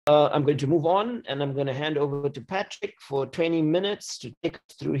I'm going to move on, and I'm going to hand over to Patrick for 20 minutes to take us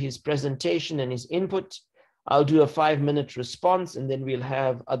through his presentation and his input. I'll do a 5-minute response, and then we'll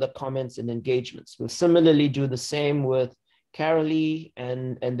have other comments and engagements. We'll similarly do the same with Carolee,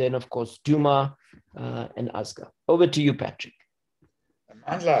 and then, of course, Duma and Asghar. Over to you, Patrick.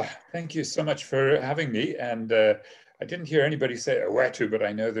 Andla, thank you so much for having me. And I didn't hear anybody say Awatu, but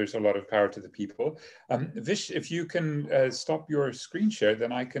I know there's a lot of power to the people. Vish, if you can stop your screen share,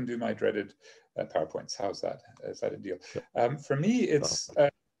 then I can do my dreaded PowerPoints. How's that? Is that a deal? For me, it's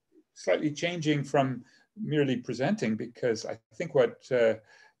slightly changing from merely presenting, because I think let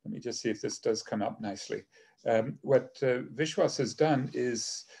me just see if this does come up nicely. What Vishwas has done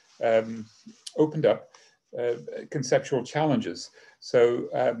is opened up conceptual challenges. So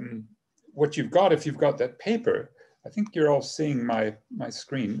what you've got, if you've got that paper, I think you're all seeing my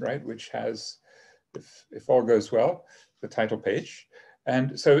screen, right? Which has, if all goes well, the title page.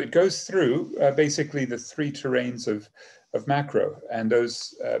 And so it goes through basically the 3 terrains of macro. And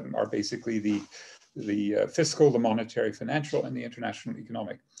those are basically the fiscal, the monetary, financial, and the international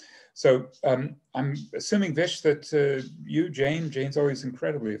economic. So I'm assuming, Vish, that you, Jane's always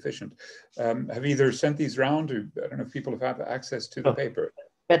incredibly efficient, have either sent these round, or I don't know if people have had access to the paper.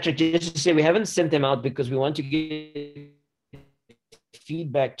 Patrick, just to say, we haven't sent them out because we want to get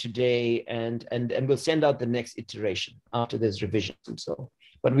feedback today, and we'll send out the next iteration after there's revisions and so.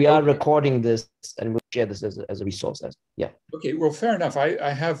 But we are recording this, and we'll share this as a resource. Yeah. Okay, well, fair enough.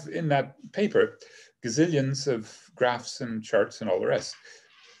 I have in that paper gazillions of graphs and charts and all the rest.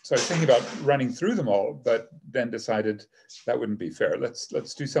 So I was thinking about running through them all, but then decided that wouldn't be fair.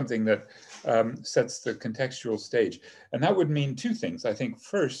 Let's do something that sets the contextual stage. And that would mean 2 things. I think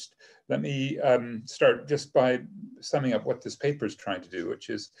first, let me start just by summing up what this paper is trying to do,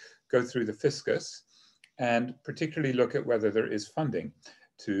 which is go through the fiscus and particularly look at whether there is funding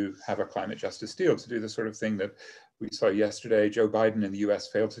to have a climate justice deal, to do the sort of thing that we saw yesterday Joe Biden in the US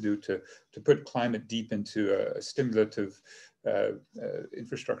failed to do, to put climate deep into a stimulative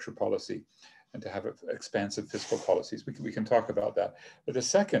infrastructure policy, and to have expansive fiscal policies. We can talk about that. But the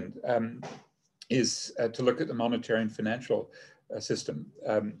second is to look at the monetary and financial system.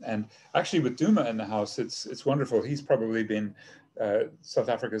 And actually with Duma in the house, it's wonderful. He's probably been South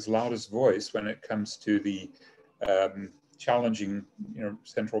Africa's loudest voice when it comes to the challenging,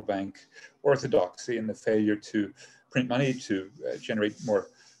 central bank orthodoxy and the failure to print money, to generate more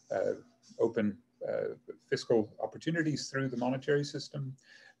open fiscal opportunities through the monetary system,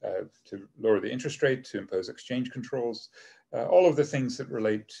 to lower the interest rate, to impose exchange controls, all of the things that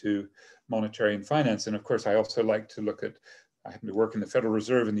relate to monetary and finance. And of course, I also like to look at, I happen to work in the Federal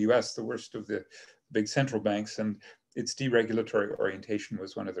Reserve in the US, the worst of the big central banks, and its deregulatory orientation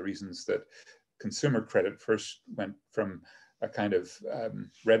was one of the reasons that consumer credit first went from a kind of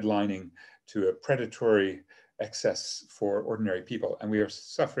redlining to a predatory excess for ordinary people. And we are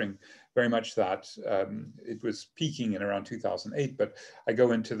suffering very much that. It was peaking in around 2008, but I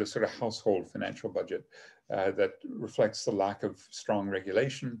go into the sort of household financial budget that reflects the lack of strong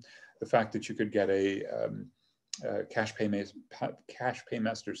regulation, the fact that you could get a cash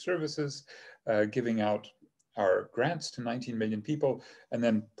paymaster services, giving out our grants to 19 million people, and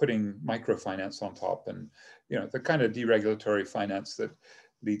then putting microfinance on top, and the kind of deregulatory finance that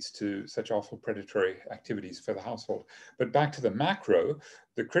leads to such awful predatory activities for the household. But back to the macro,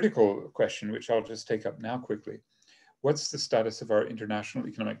 the critical question, which I'll just take up now quickly, what's the status of our international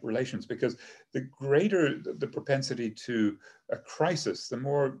economic relations? Because the greater the propensity to a crisis, the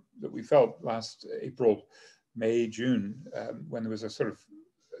more that we felt last April, May, June, when there was a sort of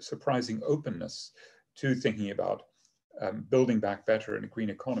surprising openness to thinking about building back better in a green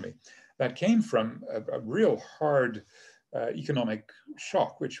economy. That came from a real hard economic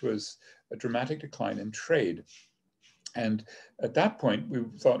shock, which was a dramatic decline in trade. And at that point, we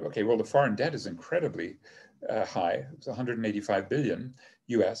thought, okay, well, the foreign debt is incredibly high. It was 185 billion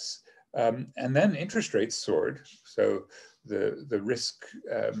US. And then interest rates soared. So the risk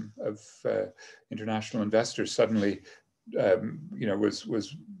of international investors suddenly,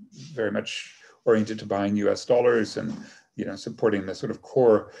 was very much oriented to buying US dollars and supporting the sort of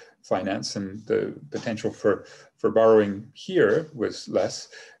core finance, and the potential for borrowing here was less.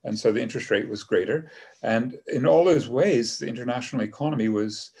 And so the interest rate was greater. And in all those ways, the international economy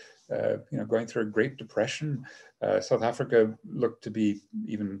was going through a Great Depression. South Africa looked to be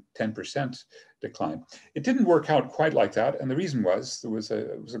even 10% decline. It didn't work out quite like that. And the reason was there was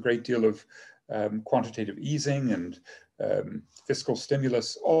a great deal of quantitative easing and fiscal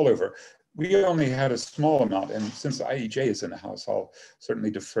stimulus all over. We only had a small amount, and since the IEJ is in the house, I'll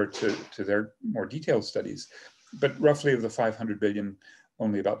certainly defer to their more detailed studies. But roughly of the 500 billion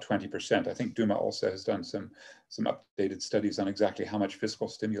only about 20%. I think Duma also has done some updated studies on exactly how much fiscal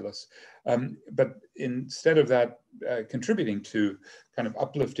stimulus. But instead of that contributing to kind of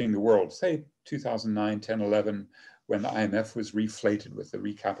uplifting the world, say 2009, 10, 11, when the IMF was reflated with the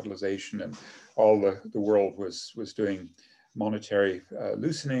recapitalization and all the world was doing monetary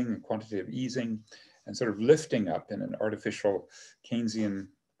loosening and quantitative easing and sort of lifting up in an artificial Keynesian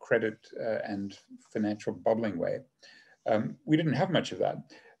credit and financial bubbling way. We didn't have much of that.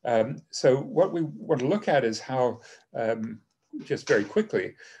 So what we want to look at is how, just very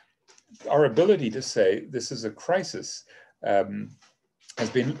quickly, our ability to say this is a crisis has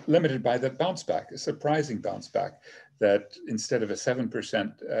been limited by the bounce back, a surprising bounce back, that instead of a 7%,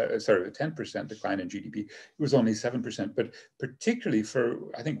 a 10% decline in GDP, it was only 7%. But particularly for,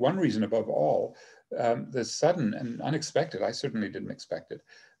 I think, one reason above all, the sudden and unexpected, I certainly didn't expect it,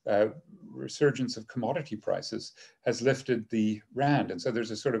 resurgence of commodity prices has lifted the rand. And so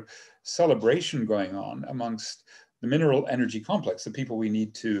there's a sort of celebration going on amongst the mineral energy complex, the people we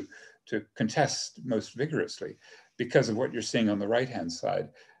need to contest most vigorously, because of what you're seeing on the right-hand side,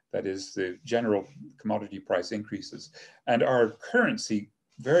 that is the general commodity price increases. And our currency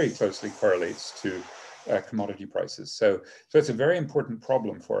very closely correlates to commodity prices. So it's a very important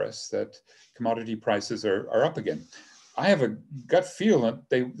problem for us that commodity prices are up again. I have a gut feel that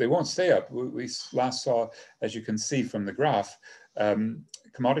they won't stay up. We last saw, as you can see from the graph,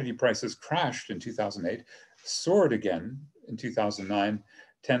 commodity prices crashed in 2008, soared again in 2009,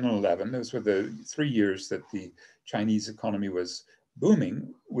 10 and 11. Those were the 3 years that the Chinese economy was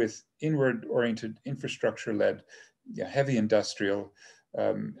booming with inward-oriented, infrastructure-led, heavy industrial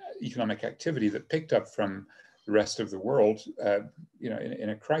economic activity that picked up from the rest of the world, in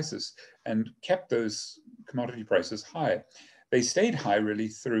a crisis, and kept those commodity prices high. They stayed high really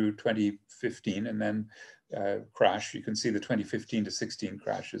through 2015 and then crashed. You can see the 2015 to 16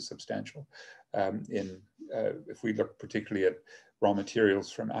 crash is substantial. If we look particularly at raw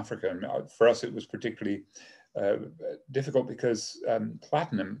materials from Africa, and for us it was particularly difficult because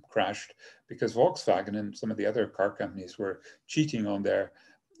platinum crashed because Volkswagen and some of the other car companies were cheating on their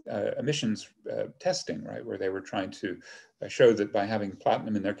emissions testing, right, where they were trying to show that by having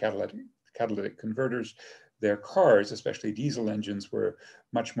platinum in their catalytic converters, their cars, especially diesel engines, were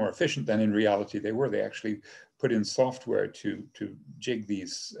much more efficient than in reality they were. They actually put in software to jig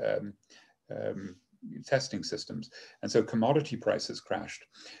these testing systems. And so commodity prices crashed.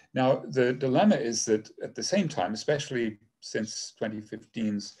 Now, the dilemma is that at the same time, especially since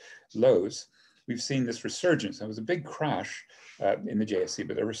 2015's lows, we've seen this resurgence. There was a big crash in the JSE,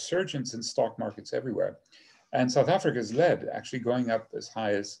 but a resurgence in stock markets everywhere. And South Africa's led, actually going up as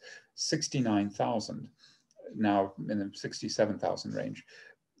high as 69,000, now in the 67,000 range.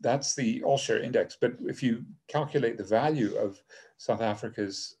 That's the all-share index. But if you calculate the value of South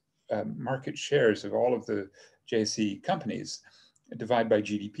Africa's market shares of all of the JSE companies, divide by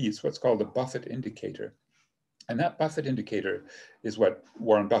GDP, it's what's called the Buffett indicator. And that Buffett indicator is what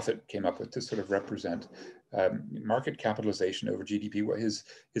Warren Buffett came up with to sort of represent market capitalization over GDP,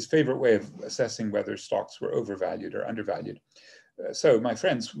 his favorite way of assessing whether stocks were overvalued or undervalued. So my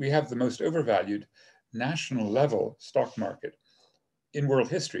friends, we have the most overvalued national level stock market in world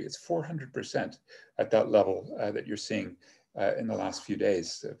history. It's 400% at that level that you're seeing in the last few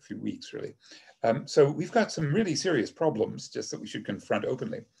days, a few weeks really. So we've got some really serious problems just that we should confront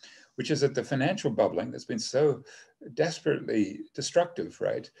openly, which is that the financial bubbling that's been so desperately destructive,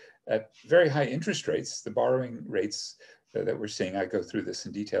 right, at very high interest rates, the borrowing rates that we're seeing, I go through this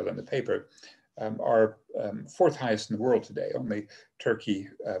in detail in the paper, are fourth highest in the world today. Only Turkey,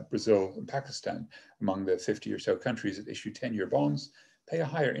 Brazil, and Pakistan, among the 50 or so countries that issue 10-year bonds, pay a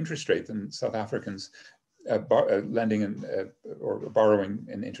higher interest rate than South Africans lending or borrowing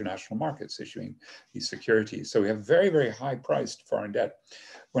in international markets, issuing these securities. So we have very, very high priced foreign debt.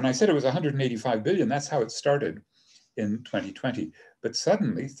 When I said it was 185 billion, that's how it started in 2020. But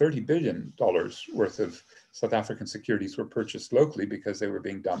suddenly $30 billion worth of South African securities were purchased locally because they were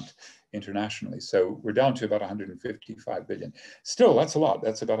being dumped internationally. So we're down to about 155 billion. Still, that's a lot.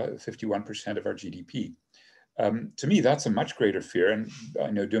 That's about 51% of our GDP. To me, that's a much greater fear, and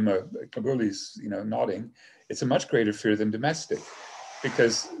I know Duma Kabuli's nodding. It's a much greater fear than domestic,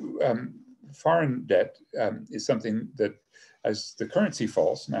 because foreign debt is something that, as the currency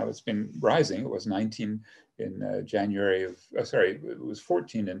falls, now it's been rising. It was 19 in January of, it was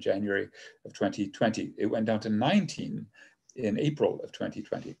 14 in January of 2020. It went down to 19 in April of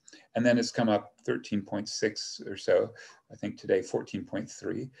 2020. And then it's come up 13.6 or so. I think today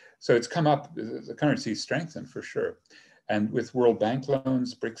 14.3. So it's come up, the currency is strengthened for sure. And with World Bank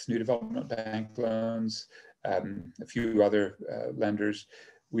loans, BRICS New Development Bank loans, a few other lenders.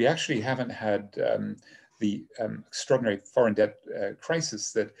 We actually haven't had the extraordinary foreign debt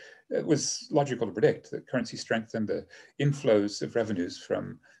crisis that was logical to predict. The currency strength and the inflows of revenues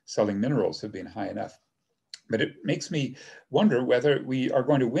from selling minerals have been high enough. But it makes me wonder whether we are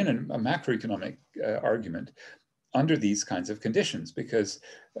going to win a macroeconomic argument under these kinds of conditions, because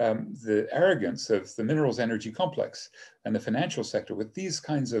the arrogance of the minerals energy complex and the financial sector with these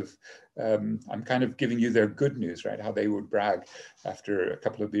kinds of, I'm kind of giving you their good news, right? How they would brag after a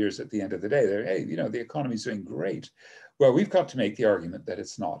couple of years at the end of the day. They're, hey, you know, the economy's doing great. Well, we've got to make the argument that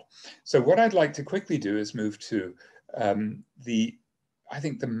it's not. So what I'd like to quickly do is move to I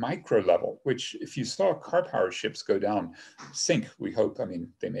think the micro level, which if you saw car power ships go down, sink, we hope, I mean,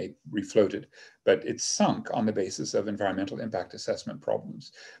 they may refloat it, but it's sunk on the basis of environmental impact assessment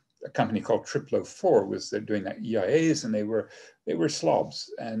problems. A company called Triplo 4 was doing that EIAs, and they were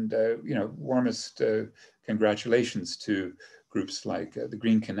slobs. And you know, warmest congratulations to groups like the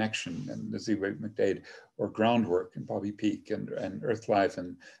Green Connection and Naziwe McDade, or Groundwork and Bobby Peak and EarthLife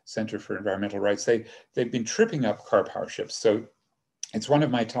and Center for Environmental Rights. They've been tripping up car power ships. So it's one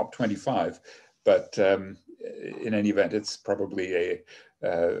of my top 25, but in any event, it's probably a,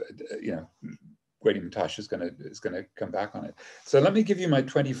 you know, Gwede Mantashe is going to come back on it. So let me give you my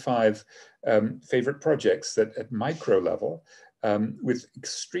 25 favorite projects that at micro level, with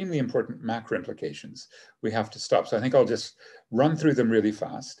extremely important macro implications, we have to stop. So I think I'll just run through them really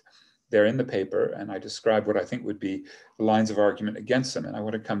fast. They're in the paper, and I describe what I think would be the lines of argument against them. And I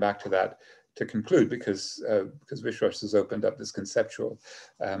want to come back to that to conclude, because Vishwas has opened up this conceptual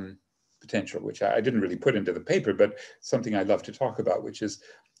potential, which I didn't really put into the paper, but something I'd love to talk about, which is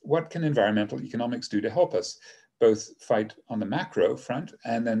what can environmental economics do to help us both fight on the macro front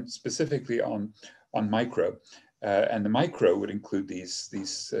and then specifically on micro. And the micro would include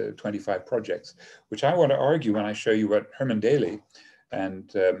these 25 projects, which I want to argue when I show you what Herman Daly and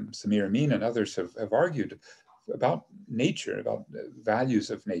Samir Amin and others have argued about nature, about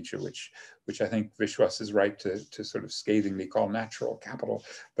values of nature, which I think Vishwas is right to sort of scathingly call natural capital.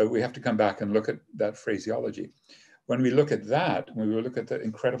 But we have to come back and look at that phraseology. When we look at that, when we look at the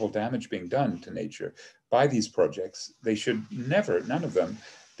incredible damage being done to nature by these projects, they should never, none of them,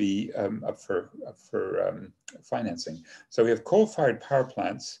 be up for financing. So we have coal-fired power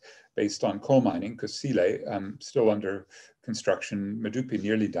plants based on coal mining, Kusile still under construction, Medupi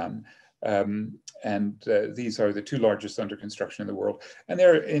nearly done. These are the two largest under construction in the world, and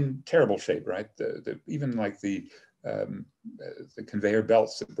they're in terrible shape, right? Even like the conveyor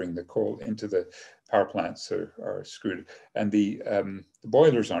belts that bring the coal into the power plants are screwed, and the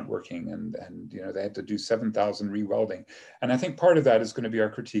boilers aren't working, and you know, they had to do 7,000 rewelding. And I think part of that is going to be our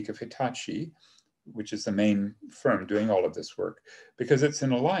critique of Hitachi, which is the main firm doing all of this work, because it's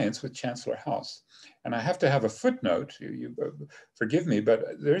in alliance with Chancellor House. And I have to have a footnote, you forgive me, but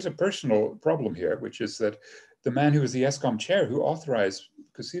there's a personal problem here, which is that the man who was the ESCOM chair who authorized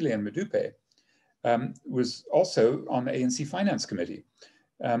Kusile and Medupi was also on the ANC Finance Committee.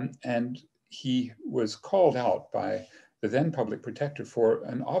 And he was called out by the then public protector for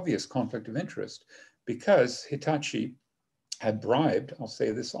an obvious conflict of interest, because Hitachi had bribed, I'll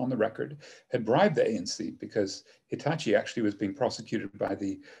say this on the record, had bribed the ANC, because Hitachi actually was being prosecuted by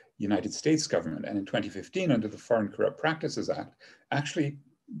the United States government. And in 2015, under the Foreign Corrupt Practices Act, actually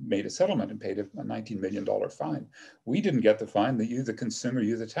made a settlement and paid a $19 million fine. We didn't get the fine, you, the consumer,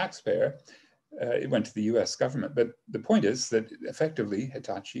 you, the taxpayer. It went to the US government. But the point is that effectively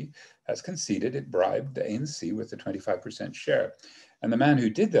Hitachi has conceded it bribed the ANC with a 25% share. And the man who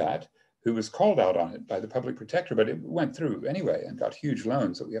did that, who was called out on it by the public protector, but it went through anyway and got huge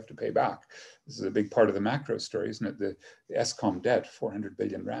loans that we have to pay back. This is a big part of the macro story, isn't it? The ESCOM debt, 400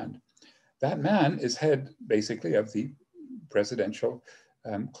 billion rand. That man is head basically of the Presidential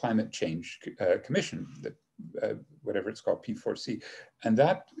Climate Change Commission, whatever it's called, P4C. And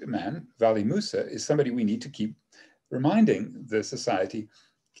that man, Vali Musa, is somebody we need to keep reminding the society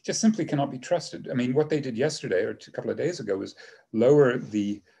he just simply cannot be trusted. I mean, what they did yesterday or a couple of days ago was lower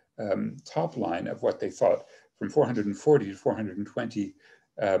the top line of what they thought from 440 to 420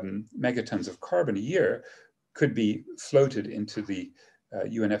 megatons of carbon a year could be floated into the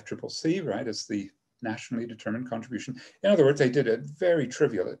UNFCCC, right, as the nationally determined contribution. In other words, they did a very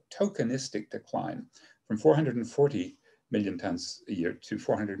trivial, a tokenistic decline from 440 million tons a year to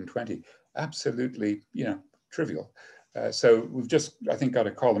 420. Absolutely, you know, trivial. So we've just, I think, got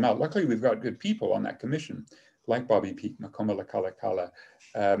to call them out. Luckily, we've got good people on that commission, like Bobby Peak, Makoma Lakalakala,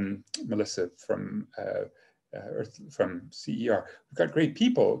 Melissa from CER. We've got great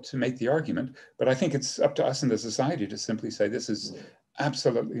people to make the argument, but I think it's up to us in the society to simply say this is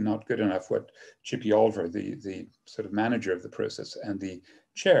absolutely not good enough what Chippy Olver, the sort of manager of the process, and the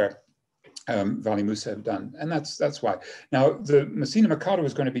chair, Vali Musa, have done. And that's why. Now, the Messina Mercado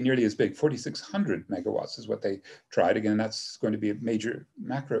is going to be nearly as big. 4,600 megawatts is what they tried. Again, that's going to be major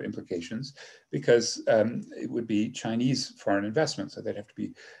macro implications because it would be Chinese foreign investment, so they'd have to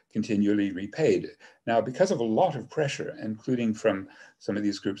be continually repaid. Now, because of a lot of pressure, including from some of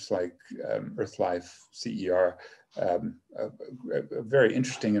these groups like EarthLife, CER, a very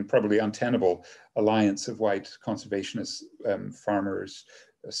interesting and probably untenable alliance of white conservationists, farmers,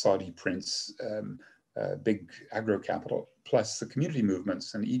 Saudi prince, big agro capital, plus the community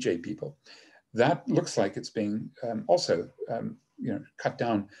movements and EJ people. That looks like it's being also cut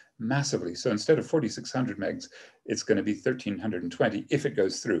down massively. So instead of 4,600 megs, it's going to be 1,320 if it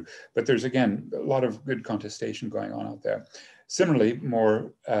goes through. But there's, again, a lot of good contestation going on out there. Similarly,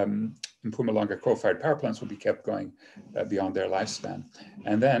 more Mpumalanga coal-fired power plants will be kept going beyond their lifespan.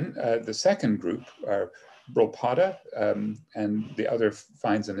 And then the second group are Brolpada and the other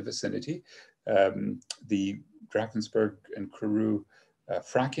finds in the vicinity, the Drakensberg and Karoo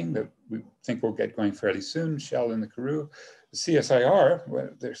fracking that we think will get going fairly soon, Shell in the Karoo. The CSIR, well,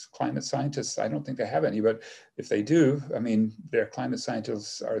 there's climate scientists, I don't think they have any, but if they do, I mean, their climate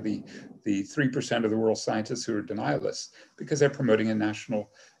scientists are the 3% of the world's scientists who are denialists because they're promoting a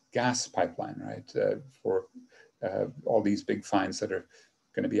national gas pipeline, right, for all these big finds that are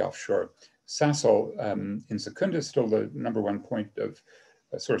going to be offshore. Sasol in Secunda is still the #1 point of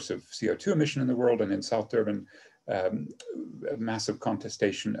source of CO2 emission in the world, and in South Durban, a massive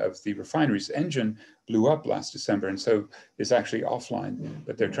contestation of the refinery's engine blew up last December and so is actually offline,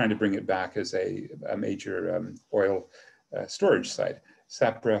 but they're trying to bring it back as a major oil storage site.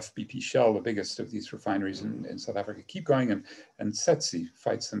 Sapref, BP Shell, the biggest of these refineries in South Africa, keep going, and Setsi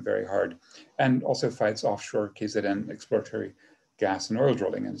fights them very hard, and also fights offshore KZN exploratory gas and oil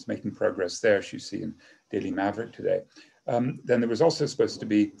drilling, and is making progress there, as you see in Daily Maverick today. Then there was also supposed to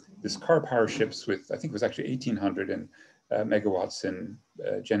be this car power ships with, I think it was actually 1,800 megawatts in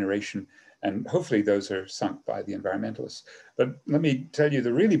generation, and hopefully those are sunk by the environmentalists. But let me tell you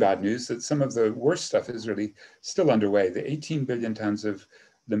the really bad news, that some of the worst stuff is really still underway. The 18 billion tons of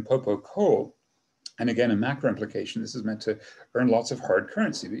Limpopo coal, and again, a macro implication, this is meant to earn lots of hard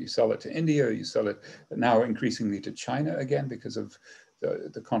currency, but you sell it to India, you sell it now increasingly to China again because of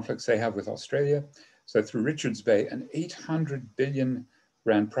the conflicts they have with Australia. So through Richards Bay, an 800 billion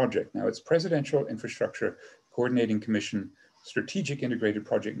rand project. Now it's Presidential Infrastructure Coordinating Commission Strategic Integrated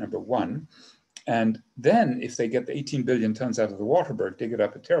Project #1. And then if they get the 18 billion tons out of the Waterberg, dig it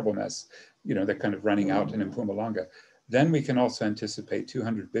up, a terrible mess, they're kind of running out in Mpumalanga. Then we can also anticipate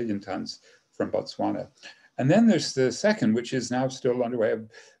 200 billion tons from Botswana. And then there's the second, which is now still underway. I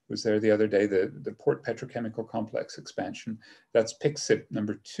was there the other day, the Port Petrochemical Complex expansion. That's PICSIP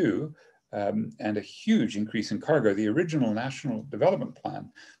 #2. And a huge increase in cargo. The original National Development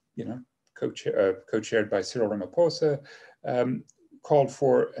Plan, co-chaired by Cyril Ramaphosa, called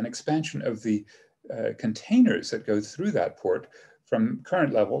for an expansion of the containers that go through that port from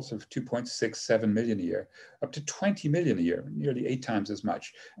current levels of 2.67 million a year up to 20 million a year, nearly 8 times as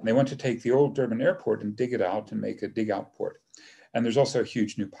much. And they want to take the old Durban airport and dig it out and make a dig-out port. And there's also a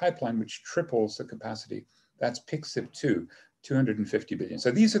huge new pipeline which triples the capacity. That's PICSIP 2. 250 billion.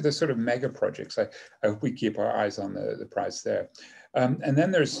 So these are the sort of mega projects. I hope we keep our eyes on the prize there. And then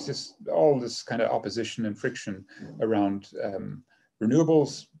there's just all this kind of opposition and friction around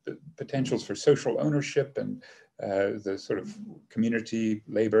renewables, potentials for social ownership, and the sort of community,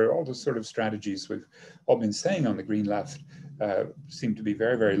 labor, all those sort of strategies we've all been saying on the Green Left seem to be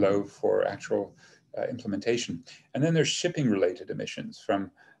very, very low for actual implementation. And then there's shipping related emissions from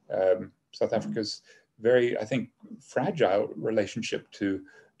South Africa's very, I think, fragile relationship to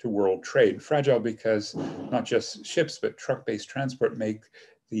world trade. Fragile because not just ships, but truck-based transport make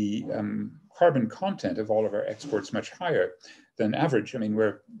the carbon content of all of our exports much higher than average. I mean,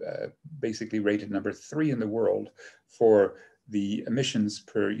 we're basically rated #3 in the world for the emissions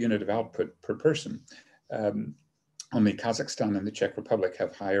per unit of output per person. Only Kazakhstan and the Czech Republic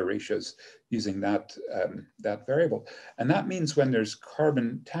have higher ratios using that variable. And that means when there's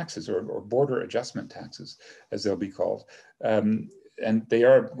carbon taxes or border adjustment taxes, as they'll be called, and they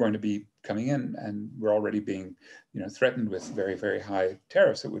are going to be coming in, and we're already being threatened with very, very high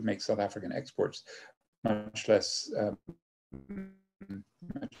tariffs that would make South African exports much less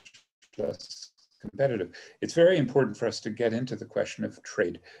competitive. It's very important for us to get into the question of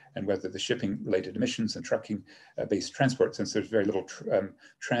trade and whether the shipping related emissions and trucking based transport, since there's very little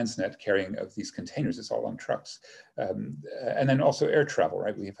transnet carrying of these containers, it's all on trucks. And then also air travel,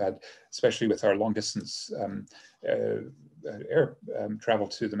 right? We've had, especially with our long distance air travel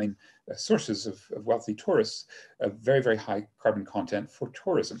to the main sources of wealthy tourists, a very, very high carbon content for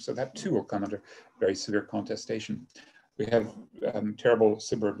tourism. So that too will come under very severe contestation. We have terrible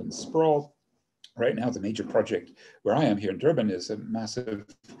suburban sprawl. Right now, the major project where I am here in Durban is a massive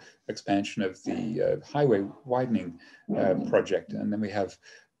expansion of the highway widening project. And then we have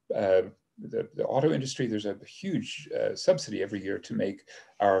the auto industry. There's a huge subsidy every year to make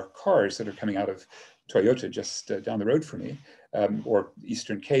our cars that are coming out of Toyota just down the road from me, or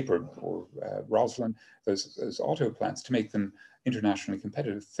Eastern Cape or Roslyn, those auto plants, to make them internationally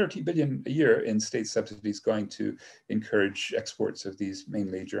competitive. 30 billion a year in state subsidies going to encourage exports of these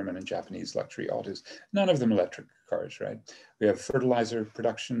mainly German and Japanese luxury autos, none of them electric cars, right? We have fertilizer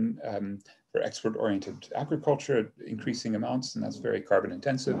production for export-oriented agriculture, increasing amounts, and that's very carbon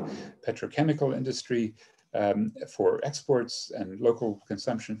intensive. Petrochemical industry for exports and local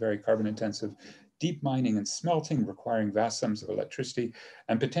consumption, very carbon intensive. Deep mining and smelting requiring vast sums of electricity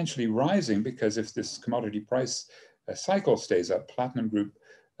and potentially rising, because if this commodity price cycle stays up, platinum group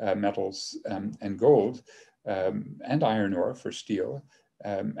metals and gold and iron ore for steel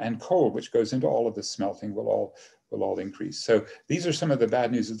and coal, which goes into all of the smelting, will all increase. So these are some of the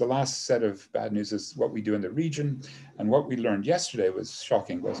bad news. The last set of bad news is what we do in the region. And what we learned yesterday was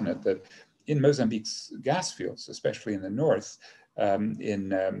shocking, wasn't it? That in Mozambique's gas fields, especially in the north,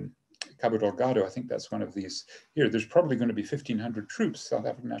 in Cabo Delgado, I think that's one of these here, there's probably going to be 1,500 troops, South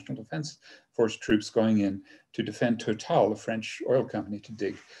African National Defense Force troops, going in to defend Total, a French oil company, to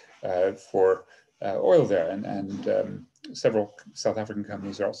dig for oil there. And several South African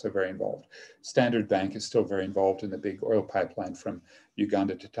companies are also very involved. Standard Bank is still very involved in the big oil pipeline from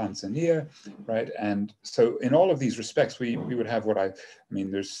Uganda to Tanzania, right? And so in all of these respects, we would have what I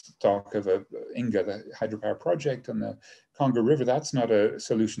mean, there's talk of Inga, the hydropower project on the Congo River. That's not a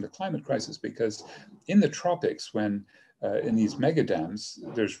solution to climate crisis, because in the tropics, when in these mega dams,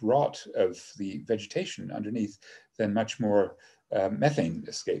 there's rot of the vegetation underneath, then much more methane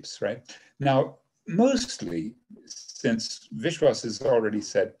escapes, right? Now, mostly, since Vishwas has already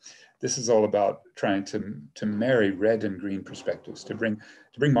said, this is all about trying to marry red and green perspectives, to bring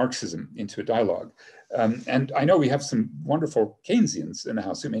Marxism into a dialogue. And I know we have some wonderful Keynesians in the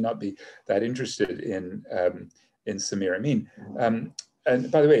house who may not be that interested in Samir Amin.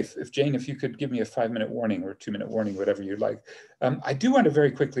 And by the way, if Jane, if you could give me a 5-minute warning or 2-minute warning, whatever you'd like. I do want to very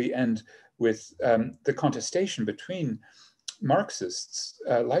quickly end with the contestation between Marxists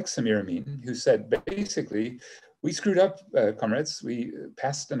like Samir Amin, who said, basically, we screwed up, comrades. We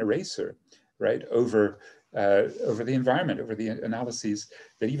passed an eraser, right, over the environment, over the analyses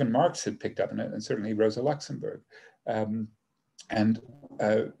that even Marx had picked up, and certainly Rosa Luxemburg. We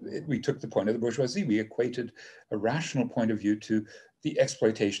took the point of the bourgeoisie. We equated a rational point of view to the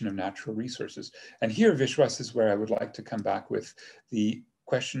exploitation of natural resources. And here, Vishwas, is where I would like to come back with the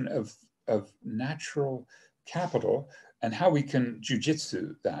question of natural capital and how we can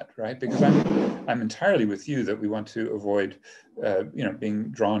jujitsu that, right? Because I'm entirely with you that we want to avoid, being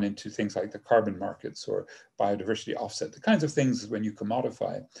drawn into things like the carbon markets or biodiversity offset, the kinds of things when you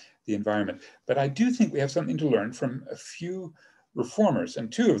commodify the environment. But I do think we have something to learn from a few reformers,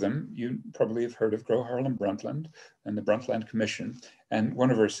 and two of them you probably have heard of: Gro Harlem Brundtland and the Brundtland Commission. And one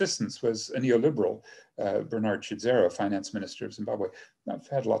of her assistants was a neoliberal, Bernard Chidzero, finance minister of Zimbabwe. I've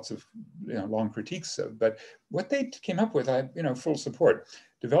had lots of long critiques of, but what they came up with, I full support.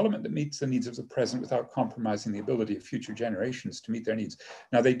 Development that meets the needs of the present without compromising the ability of future generations to meet their needs.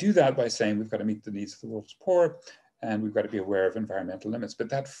 Now they do that by saying we've got to meet the needs of the world's poor, and we've got to be aware of environmental limits. But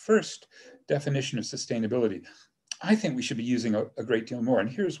that first definition of sustainability, I think we should be using a great deal more. And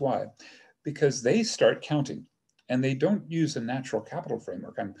here's why. Because they start counting, and they don't use a natural capital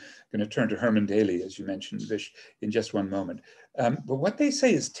framework. I'm going to turn to Herman Daly, as you mentioned, Vish, in just one moment. But what they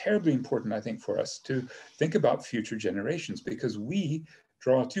say is terribly important, I think, for us to think about future generations, because we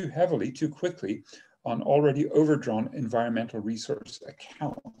draw too heavily, too quickly on already overdrawn environmental resource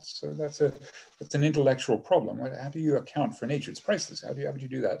accounts. So that's an intellectual problem. How do you account for nature? It's priceless. How would you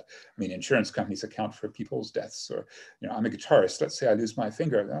do that? I mean, insurance companies account for people's deaths, or I'm a guitarist. Let's say I lose my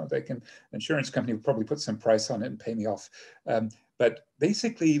finger. Insurance company would probably put some price on it and pay me off. But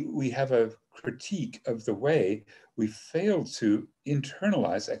basically, we have a critique of the way we failed to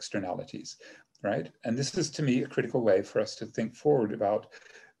internalize externalities, right? And this is, to me, a critical way for us to think forward about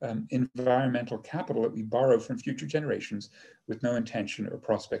environmental capital that we borrow from future generations with no intention or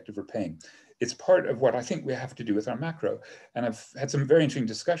prospect of repaying. It's part of what I think we have to do with our macro. And I've had some very interesting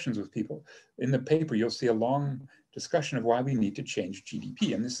discussions with people. In the paper, you'll see a long discussion of why we need to change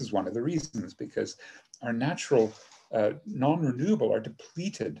GDP. And this is one of the reasons, because our natural non-renewable are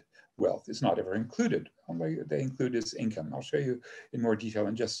depleted wealth is not ever included. Only they include is income. I'll show you in more detail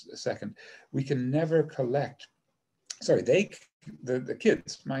in just a second. We can never collect, sorry, the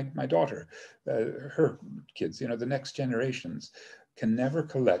kids, my daughter, her kids, the next generations can never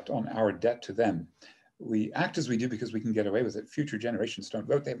collect on our debt to them. We act as we do because we can get away with it. Future generations don't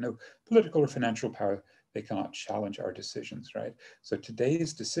vote. They have no political or financial power. They cannot challenge our decisions, right? So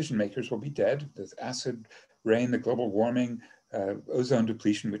today's decision makers will be dead. The acid rain, the global warming, ozone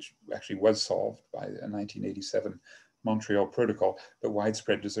depletion, which actually was solved by a 1987 Montreal Protocol, but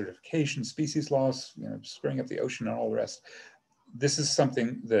widespread desertification, species loss, screwing up the ocean and all the rest. This is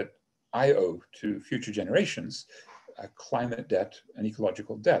something that I owe to future generations, a climate debt, an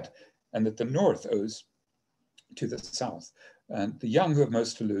ecological debt, and that the North owes to the South. And the young, who have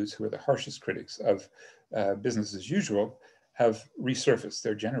most to lose, who are the harshest critics of business as usual, have resurfaced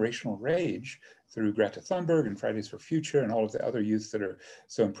their generational rage through Greta Thunberg and Fridays for Future and all of the other youth that are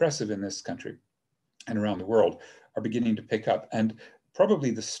so impressive in this country and around the world are beginning to pick up. And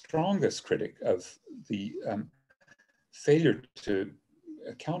probably the strongest critic of the failure to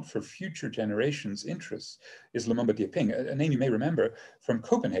account for future generations' interests is Lumumba Dieping, a name you may remember from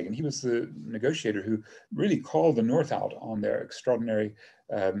Copenhagen. He was the negotiator who really called the North out on their extraordinary,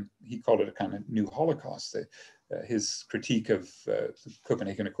 he called it a kind of new Holocaust, his critique of the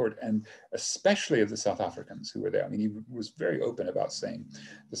Copenhagen Accord, and especially of the South Africans who were there. I mean, he was very open about saying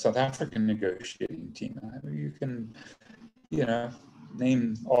the South African negotiating team, you can,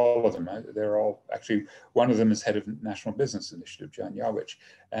 name all of them. They're all, actually, one of them is head of National Business Initiative, Jan Jawich,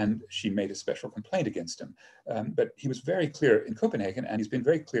 and she made a special complaint against him. But he was very clear in Copenhagen, and he's been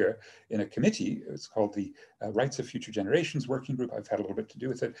very clear in a committee. It's called the Rights of Future Generations Working Group. I've had a little bit to do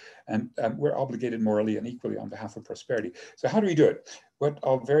with it, and we're obligated morally and equally on behalf of prosperity. So how do we do it? What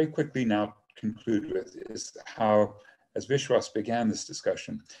I'll very quickly now conclude with is how, as Vishwas began this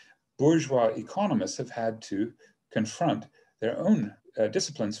discussion, bourgeois economists have had to confront their own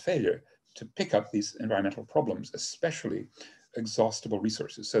discipline's failure to pick up these environmental problems, especially exhaustible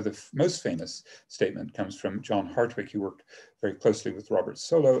resources. So the most famous statement comes from John Hartwig, who worked very closely with Robert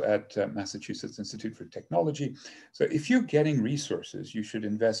Solow at Massachusetts Institute for Technology. So if you're getting resources, you should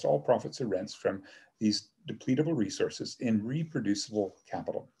invest all profits or rents from these depletable resources in reproducible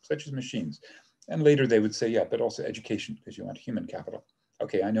capital, such as machines. And later they would say, yeah, but also education, because you want human capital.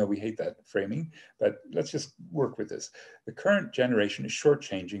 Okay, I know we hate that framing, but let's just work with this. The current generation is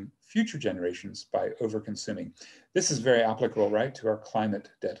shortchanging future generations by overconsuming. This is very applicable, right, to our climate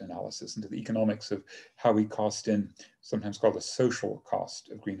debt analysis and to the economics of how we cost in, sometimes called the social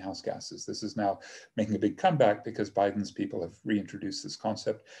cost of greenhouse gases. This is now making a big comeback because Biden's people have reintroduced this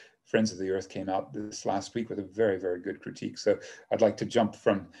concept. Friends of the Earth came out this last week with a very, very good critique. So I'd like to jump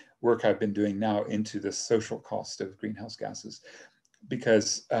from work I've been doing now into the social cost of greenhouse gases,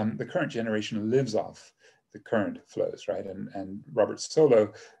 because the current generation lives off the current flows, right? And Robert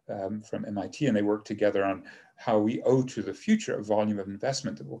Solow from MIT, and they work together on how we owe to the future a volume of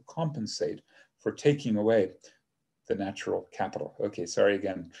investment that will compensate for taking away the natural capital. Okay, sorry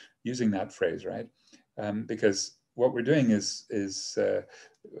again, using that phrase, right? Because what we're doing is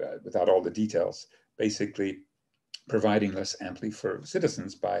without all the details, basically providing less amply for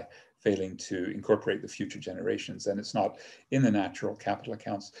citizens by failing to incorporate the future generations, and it's not in the natural capital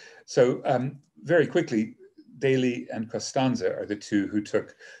accounts. So very quickly, Daly and Costanza are the two who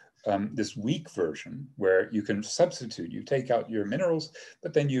took this weak version where you can substitute, you take out your minerals,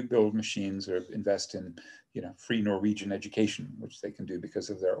 but then you build machines or invest in free Norwegian education, which they can do because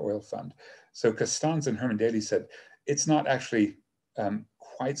of their oil fund. So Costanza and Herman Daly said, it's not actually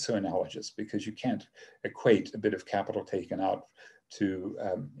quite so analogous, because you can't equate a bit of capital taken out to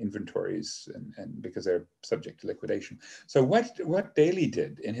inventories and because they're subject to liquidation. So what Daly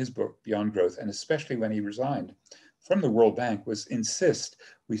did in his book, Beyond Growth, and especially when he resigned from the World Bank, was insist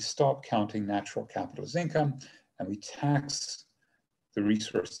we stop counting natural capital as income and we tax the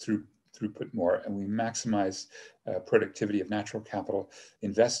resource throughput more, and we maximize productivity of natural capital,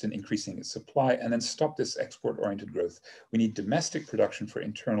 invest in increasing its supply, and then stop this export-oriented growth. We need domestic production for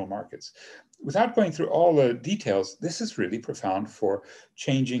internal markets. Without going through all the details, this is really profound for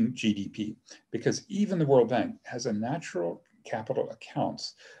changing GDP, because even the World Bank has a natural capital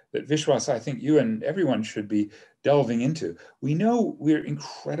accounts that, Vishwas, I think you and everyone should be delving into. We know we're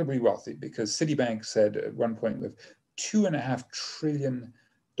incredibly wealthy because Citibank said at one point with $2.5 trillion,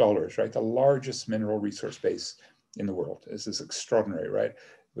 right? The largest mineral resource base in the world. This is extraordinary, right?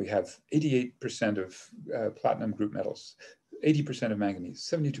 We have 88% of platinum group metals, 80% of manganese,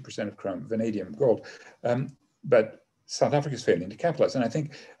 72% of chrome, vanadium, gold. But South Africa is failing to capitalize. And I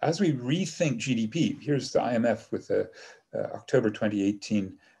think as we rethink GDP, here's the IMF with the October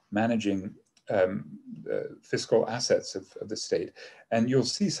 2018 managing fiscal assets of the state. And you'll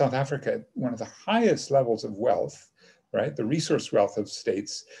see South Africa at one of the highest levels of wealth, right? The resource wealth of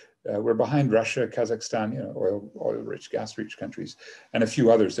states. We're behind Russia, Kazakhstan, oil-rich, gas-rich countries, and a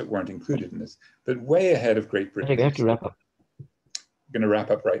few others that weren't included in this, but way ahead of Great Britain. We have to wrap up. I'm going to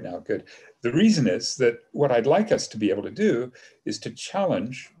wrap up right now. Good. The reason is that what I'd like us to be able to do is to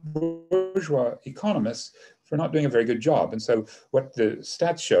challenge bourgeois economists for not doing a very good job. And so what the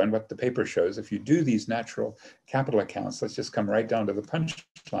stats show and what the paper shows, if you do these natural capital accounts, let's just come right down to the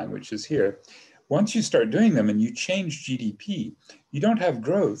punchline, which is here. Once you start doing them and you change GDP, you don't have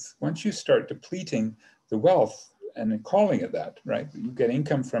growth. Once you start depleting the wealth and calling it that, right? You get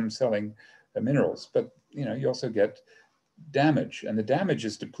income from selling minerals, but you also get damage, and the damage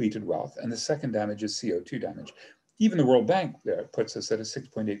is depleted wealth, and the second damage is CO2 damage. Even the World Bank there puts us at a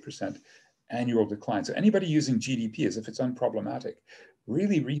 6.8% annual decline. So anybody using GDP as if it's unproblematic,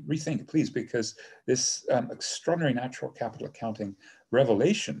 really rethink, please, because this extraordinary natural capital accounting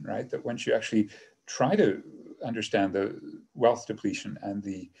revelation, right, that once you actually try to understand the wealth depletion and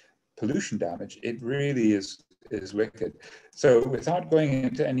the pollution damage, it really is wicked. So without going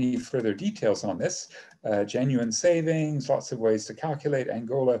into any further details on this, genuine savings, lots of ways to calculate,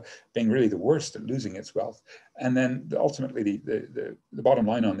 Angola being really the worst at losing its wealth. And then ultimately the bottom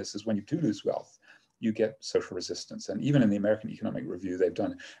line on this is when you do lose wealth, you get social resistance. And even in the American Economic Review, they've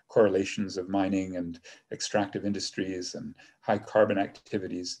done correlations of mining and extractive industries and high carbon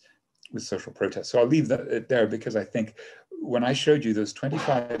activities with social protests. So I'll leave that there because I think when I showed you those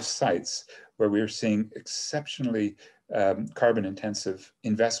 25 sites where we're seeing exceptionally carbon intensive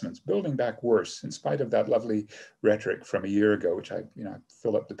investments, building back worse, in spite of that lovely rhetoric from a year ago, which I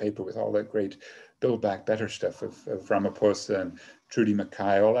fill up the paper with all that great build back better stuff of Ramaphosa and Trudy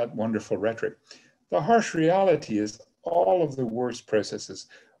Mackay, all that wonderful rhetoric. The harsh reality is all of the worst processes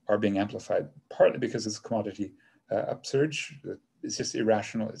are being amplified, partly because it's commodity upsurge. It's just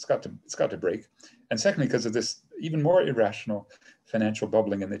irrational. It's got to break. And secondly, because of this even more irrational financial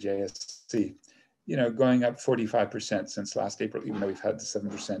bubbling in the JSE, going up 45% since last April, even though we've had the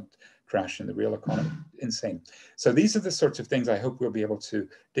 7% crash in the real economy. Insane. So these are the sorts of things I hope we'll be able to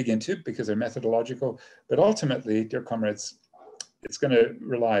dig into because they're methodological. But ultimately, dear comrades, it's going to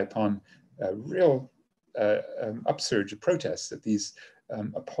rely upon a real upsurge of protests at these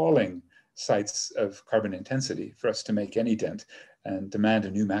appalling sites of carbon intensity for us to make any dent and demand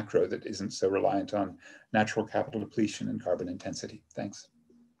a new macro that isn't so reliant on natural capital depletion and carbon intensity. Thanks.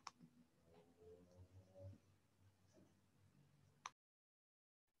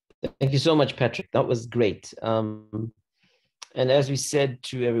 Thank you so much, Patrick. That was great. And as we said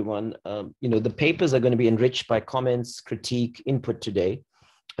to everyone, the papers are going to be enriched by comments, critique, input today,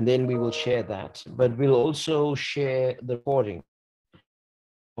 and then we will share that. But we'll also share the recording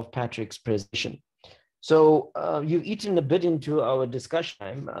of Patrick's presentation. So you've eaten a bit into our discussion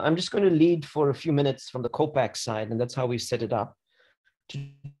time. I'm just going to lead for a few minutes from the COPAC side, and that's how we've set it up, to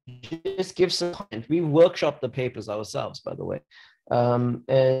just give some comment. We've workshopped the papers ourselves, by the way, and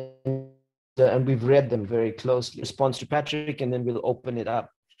we've read them very closely. Response to Patrick, and then we'll open it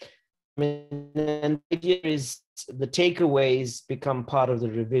up. And the idea is the takeaways become part of the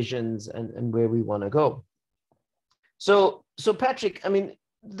revisions and where we want to go. So Patrick,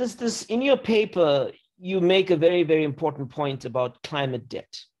 this in your paper, you make a very, very important point about climate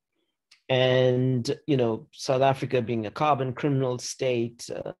debt. And, South Africa being a carbon criminal state,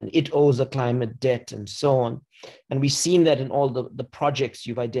 it owes a climate debt and so on. And we've seen that in all the projects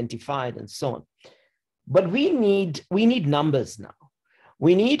you've identified and so on. But we need numbers now.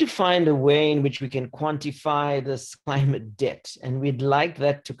 We need to find a way in which we can quantify this climate debt. And we'd like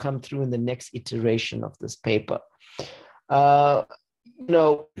that to come through in the next iteration of this paper.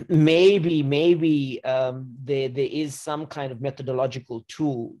 Maybe there is some kind of methodological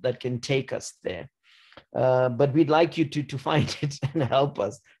tool that can take us there. But we'd like you to find it and help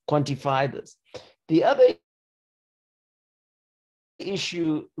us quantify this. The other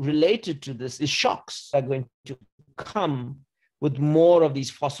issue related to this is shocks are going to come with more of these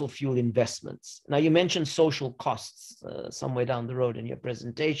fossil fuel investments. Now, you mentioned social costs somewhere down the road in your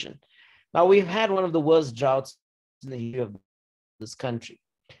presentation. Now, we've had one of the worst droughts in the history of this country,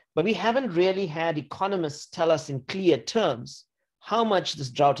 but we haven't really had economists tell us in clear terms how much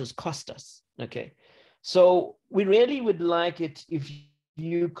this drought has cost us. Okay, so we really would like it if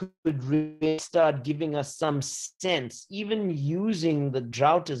you could really start giving us some sense, even using the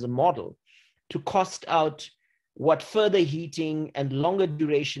drought as a model, to cost out what further heating and longer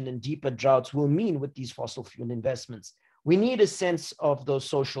duration and deeper droughts will mean with these fossil fuel investments. We need a sense of those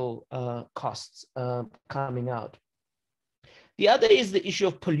social costs coming out. The other is the issue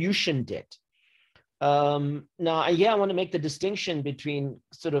of pollution debt. Now, yeah, I want to make the distinction between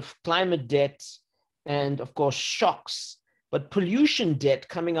sort of climate debt and, of course, shocks. But pollution debt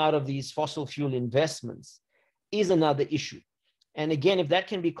coming out of these fossil fuel investments is another issue. And again, if that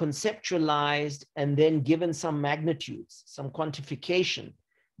can be conceptualized and then given some magnitudes, some quantification,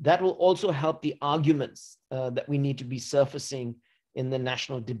 that will also help the arguments that we need to be surfacing in the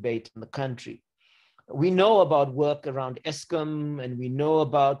national debate in the country. We know about work around Eskom, and we know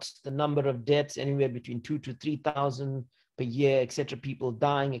about the number of deaths, anywhere between 2,000 to 3,000 per year, et cetera, people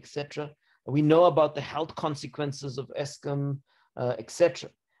dying, et cetera. We know about the health consequences of Eskom, et cetera.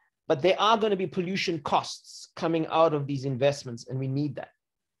 But there are going to be pollution costs coming out of these investments, and we need that.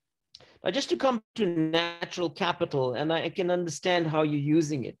 Now, just to come to natural capital, and I can understand how you're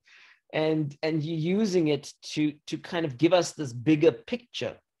using it, and you're using it to kind of give us this bigger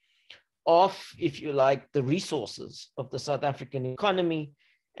picture of, if you like, the resources of the South African economy.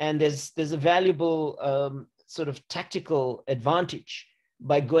 And there's a valuable sort of tactical advantage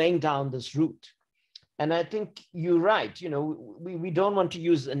by going down this route. And I think you're right. You know, we don't want to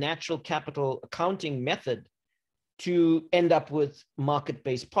use a natural capital accounting method to end up with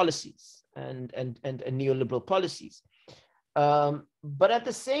market-based policies and neoliberal policies. But at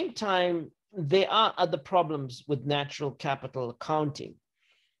the same time, there are other problems with natural capital accounting.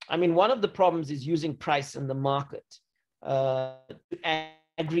 I mean, one of the problems is using price in the market to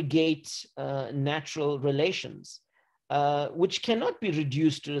aggregate natural relations, which cannot be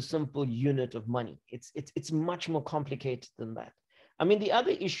reduced to a simple unit of money. It's much more complicated than that. I mean, the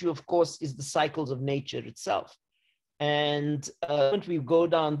other issue, of course, is the cycles of nature itself. And when we go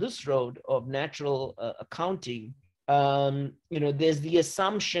down this road of natural accounting, you know, there's the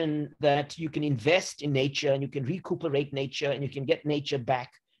assumption that you can invest in nature and you can recuperate nature and you can get nature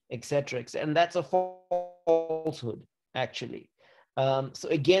back, et cetera, and that's a falsehood, actually. So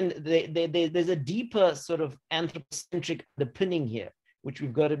again, there's a deeper sort of anthropocentric underpinning here, which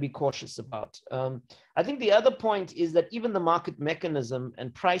we've got to be cautious about. I think the other point is that even the market mechanism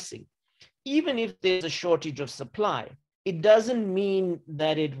and pricing, even if there's a shortage of supply, it doesn't mean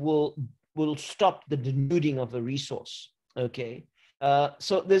that it will stop the denuding of a resource, okay?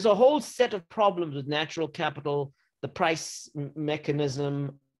 So there's a whole set of problems with natural capital, the price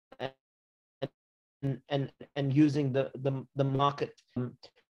mechanism, and using the market.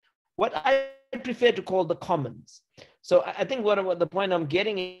 What I prefer to call the commons. So I think what the point I'm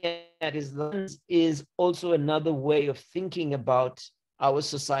getting at is also another way of thinking about our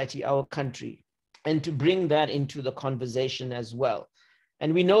society, our country, and to bring that into the conversation as well.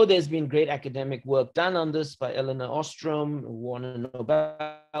 And we know there's been great academic work done on this by Elinor Ostrom, who won a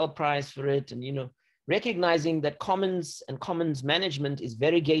Nobel Prize for it, and, you know, recognizing that commons and commons management is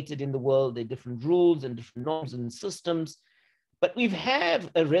variegated in the world. There are different rules and different norms and systems, but we have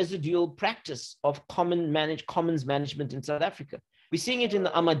a residual practice of commons management in South Africa. We're seeing it in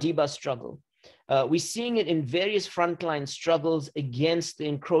the Amadiba struggle. We're seeing it in various frontline struggles against the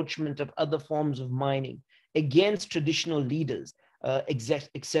encroachment of other forms of mining, against traditional leaders, et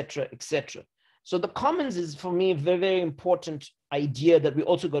cetera, et cetera. So the commons is, for me, a very, very important idea that we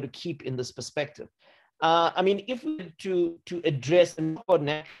also got to keep in this perspective. I mean, if we were to address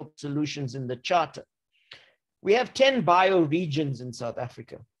natural solutions in the Charter, we have 10 bioregions in South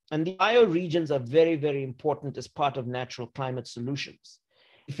Africa. And the bioregions are very, very important as part of natural climate solutions,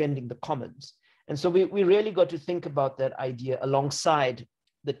 defending the commons. And so we really got to think about that idea alongside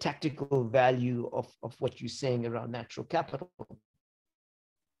the tactical value of what you're saying around natural capital.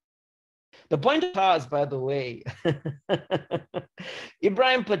 The point of ours, by the way,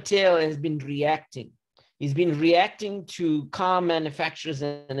 Ibrahim Patel has been reacting. He's been reacting to car manufacturers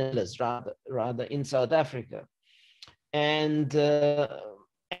and dealers, rather in South Africa. And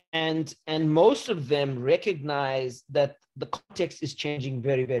most of them recognize that the context is changing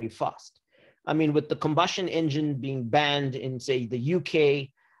very, very fast. I mean, with the combustion engine being banned in, say, the UK,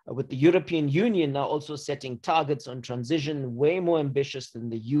 with the European Union now also setting targets on transition way more ambitious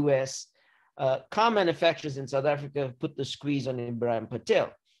than the US, car manufacturers in South Africa have put the squeeze on Ibrahim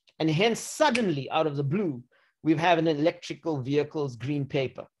Patel. And hence, suddenly, out of the blue, we have an electrical vehicles green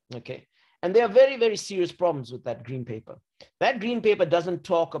paper, okay? And there are very, very serious problems with that green paper. That green paper doesn't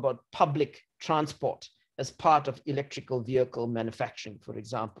talk about public transport as part of electrical vehicle manufacturing, for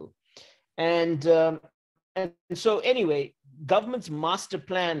example. And so anyway, government's master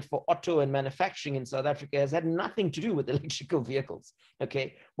plan for auto and manufacturing in South Africa has had nothing to do with electrical vehicles,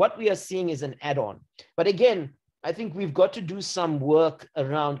 okay? What we are seeing is an add-on. But again, I think we've got to do some work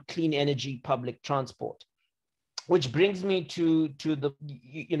around clean energy public transport, which brings me to the,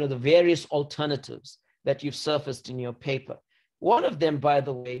 you know, the various alternatives that you've surfaced in your paper. One of them, by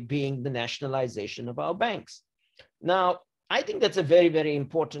the way, being the nationalization of our banks. Now, I think that's a very, very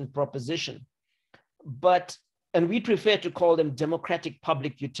important proposition. And we prefer to call them democratic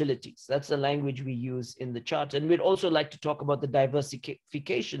public utilities. That's the language we use in the chart. And we'd also like to talk about the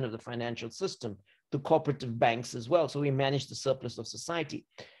diversification of the financial system, the cooperative banks as well. So we manage the surplus of society.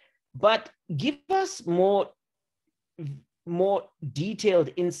 But give us more detailed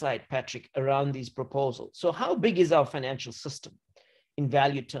insight, Patrick, around these proposals. So how big is our financial system in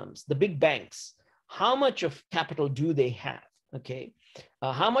value terms? The big banks, how much of capital do they have? Okay.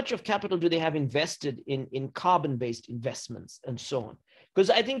 How much of capital do they have invested in carbon-based investments and so on? Because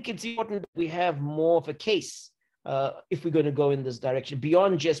I think it's important that we have more of a case if we're going to go in this direction,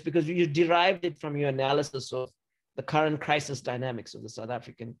 beyond just because you derived it from your analysis of the current crisis dynamics of the South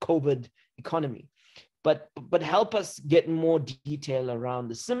African COVID economy. But help us get more detail around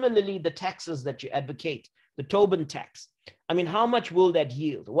this. Similarly, the taxes that you advocate, the Tobin tax. I mean, how much will that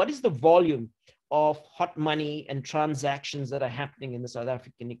yield? What is the volume of hot money and transactions that are happening in the South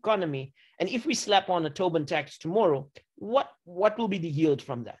African economy? And if we slap on a Tobin tax tomorrow, what will be the yield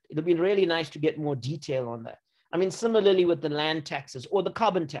from that? It'll be really nice to get more detail on that. I mean, similarly with the land taxes or the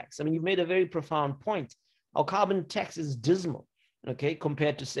carbon tax. I mean, you've made a very profound point. Our carbon tax is dismal, okay,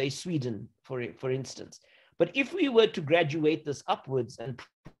 compared to, say, Sweden, for instance. But if we were to graduate this upwards and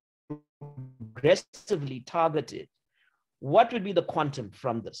progressively target it, what would be the quantum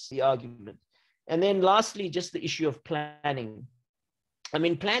from this, the argument? And then lastly, just the issue of planning. I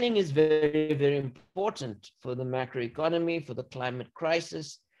mean, planning is very, very important for the macroeconomy, for the climate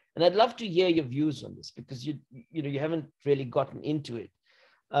crisis. And I'd love to hear your views on this because you haven't really gotten into it.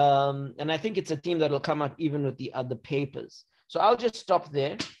 And I think it's a theme that will come up even with the other papers. So I'll just stop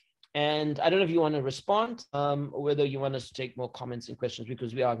there. And I don't know if you want to respond or whether you want us to take more comments and questions,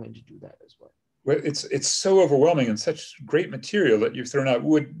 because we are going to do that as well. Well, it's so overwhelming and such great material that you've thrown out.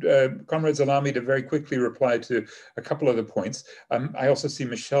 Would comrades allow me to very quickly reply to a couple of the points? I also see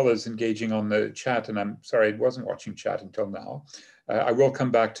Michelle is engaging on the chat, and I'm sorry I wasn't watching chat until now. I will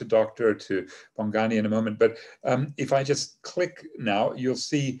come back to Bongani in a moment, but if I just click now, you'll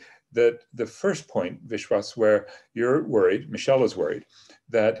see that the first point, Vishwas, where you're worried, Michelle is worried,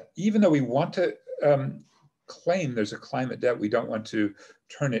 that even though we want to claim there's a climate debt, we don't want to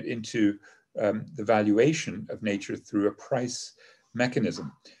turn it into the valuation of nature through a price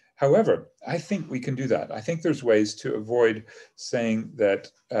mechanism. However, I think we can do that. I think there's ways to avoid saying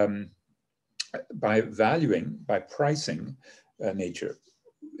that by pricing nature,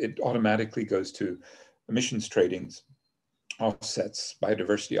 it automatically goes to emissions tradings, offsets,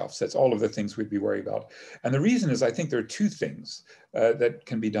 biodiversity offsets, all of the things we'd be worried about. And the reason is I think there are two things that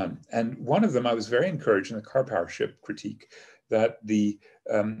can be done. And one of them, I was very encouraged in the car power ship critique, that the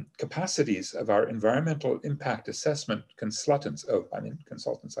capacities of our environmental impact assessment consultants,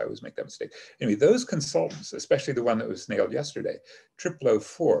 consultants, I always make that mistake. Anyway, those consultants, especially the one that was nailed yesterday, Triplo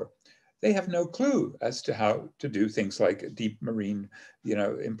 4, they have no clue as to how to do things like deep marine,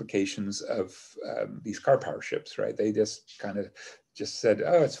 implications of these car power ships, right? They just kind of said,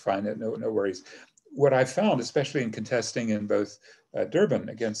 oh, it's fine, no worries. What I found, especially in contesting in both Durban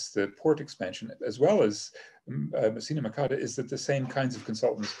against the port expansion, as well as Messina Makata, is that the same kinds of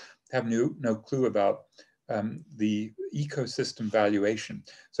consultants have no clue about the ecosystem valuation.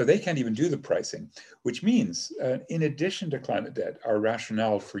 So they can't even do the pricing, which means in addition to climate debt, our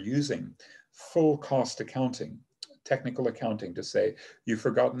rationale for using full cost accounting, technical accounting, to say you've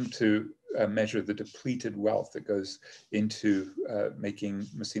forgotten to measure the depleted wealth that goes into making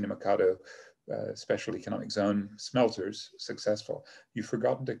Messina Makata special economic zone smelters successful. You've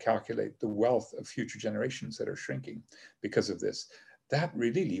forgotten to calculate the wealth of future generations that are shrinking because of this. That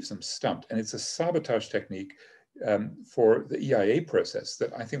really leaves them stumped. And it's a sabotage technique for the EIA process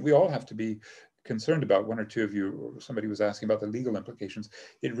that I think we all have to be concerned about. One or two of you, or somebody was asking about the legal implications.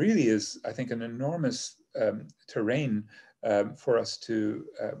 It really is, I think, an enormous terrain for us to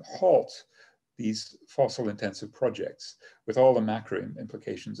halt these fossil intensive projects with all the macro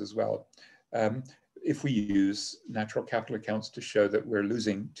implications as well. If we use natural capital accounts to show that we're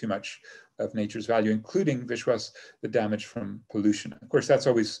losing too much of nature's value, including, Vishwas, the damage from pollution. Of course, that's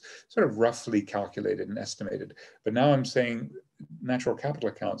always sort of roughly calculated and estimated. But now I'm saying natural capital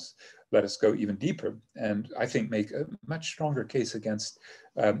accounts let us go even deeper, and I think make a much stronger case against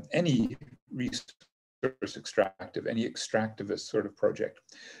any resource extractive, any extractivist sort of project.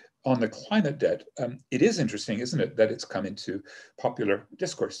 On the climate debt, it is interesting, isn't it, that it's come into popular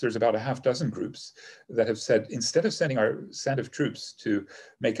discourse. There's about a half dozen groups that have said, instead of sending our SANDF troops to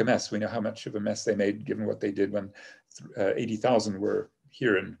make a mess, we know how much of a mess they made given what they did when 80,000 were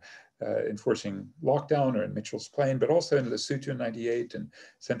here in enforcing lockdown, or in Mitchell's Plain, but also in Lesotho in 98 and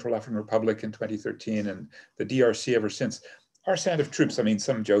Central African Republic in 2013 and the DRC ever since. Our stand of troops, I mean,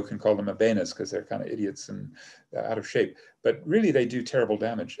 some joke and call them Abenas because they're kind of idiots and out of shape, but really they do terrible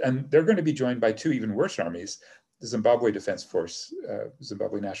damage. And they're going to be joined by two even worse armies, the Zimbabwe Defense Force,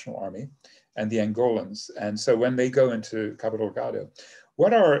 Zimbabwe National Army, and the Angolans. And so when they go into Cabo Delgado,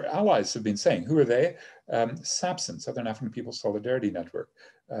 what our allies have been saying, who are they? SAPSN, Southern African People's Solidarity Network,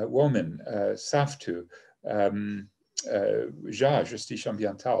 WOMAN, SAFTU, JA, Justiça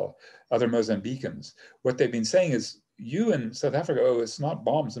Ambiental, other Mozambicans. What they've been saying is, you in South Africa owe us not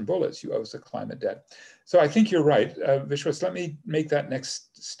bombs and bullets, you owe us a climate debt. So I think you're right. Vishwas, let me make that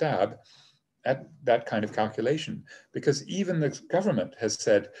next stab at that kind of calculation, because even the government has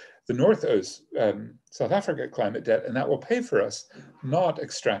said the North owes South Africa climate debt, and that will pay for us not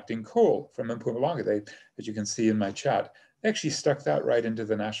extracting coal from Mpumalanga. They, as you can see in my chat, they actually stuck that right into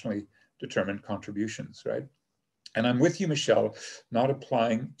the nationally determined contributions, right? And I'm with you, Michelle, not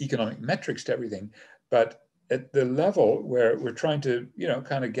applying economic metrics to everything, but at the level where we're trying to,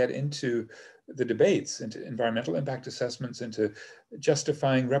 kind of get into the debates, into environmental impact assessments, into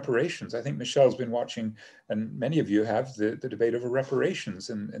justifying reparations. I think Michelle's been watching, and many of you have, the debate over reparations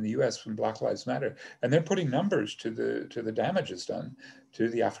in the US from Black Lives Matter. And they're putting numbers to the damages done to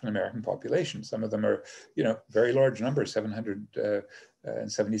the African-American population. Some of them are, very large numbers,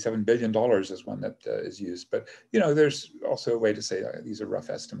 $777 billion is one that is used. But, there's also a way to say these are rough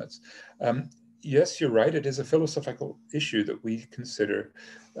estimates. Yes, you're right. It is a philosophical issue that we consider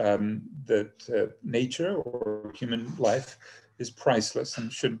that nature or human life is priceless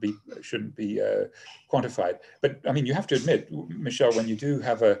and shouldn't be quantified. But I mean, you have to admit, Michelle, when you do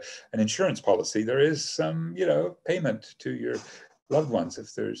have an insurance policy, there is some payment to your loved ones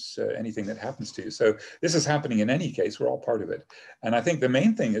if there's anything that happens to you. So this is happening in any case. We're all part of it. And I think the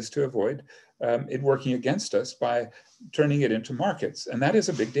main thing is to avoid it working against us by turning it into markets. And that is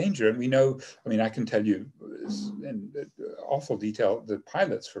a big danger. And we know, I mean, I can tell you in awful detail, the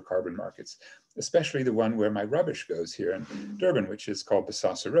pilots for carbon markets, especially the one where my rubbish goes here in Durban, which is called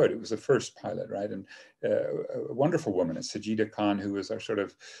Bosasa Road. It was the first pilot, right? And a wonderful woman, Sajida Khan, who was our sort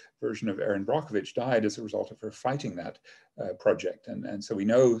of version of Erin Brockovich, died as a result of her fighting that project. And so we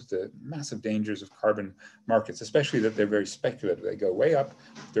know the massive dangers of carbon markets, especially that they're very speculative. They go way up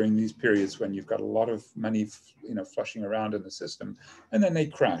during these periods when you've got a lot of money, flushing around in the system, and then they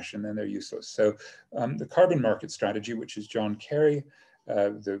crash and then they're useless. So the carbon market strategy, which is John Kerry,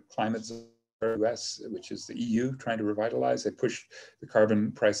 the climate US, which is the EU trying to revitalize, they pushed the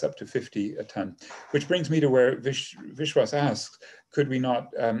carbon price up to 50 a ton, which brings me to where Vishwas asks, could we not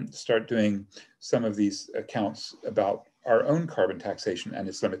start doing some of these accounts about our own carbon taxation and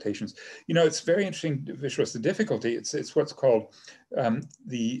its limitations? It's very interesting, Vishwas, the difficulty, it's what's called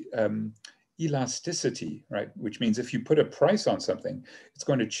the elasticity, right? Which means if you put a price on something, it's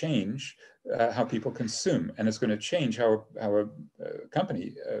going to change how people consume, and it's going to change how a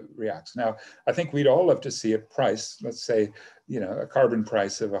company reacts. Now, I think we'd all love to see a price, let's say, a carbon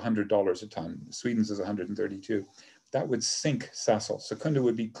price of $100 a ton. Sweden's is 132. That would sink Sasol. Secunda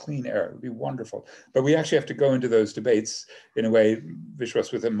would be clean air. It would be wonderful. But we actually have to go into those debates in a way,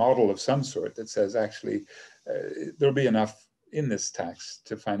 Vishwas, with a model of some sort that says actually there'll be enough in this tax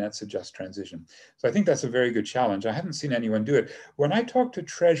to finance a just transition. So I think that's a very good challenge. I haven't seen anyone do it. When I talked to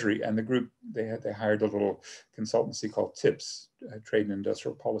Treasury and the group, they hired a little consultancy called TIPS, Trade and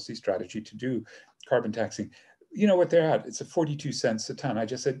Industrial Policy Strategy, to do carbon taxing. You know what they're at? It's 42 cents a ton. I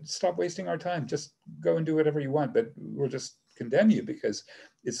just said, stop wasting our time. Just go and do whatever you want, but we'll just condemn you because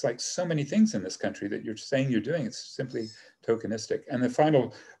it's like so many things in this country that you're saying you're doing. It's simply tokenistic. And the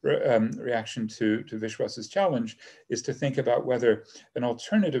final reaction to Vishwas's challenge is to think about whether an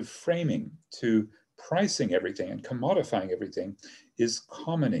alternative framing to pricing everything and commodifying everything is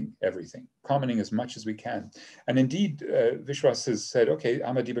commoning everything, commoning as much as we can. And indeed, Vishwas has said, okay,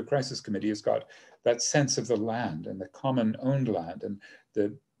 Amadiba Crisis Committee has got that sense of the land and the common owned land and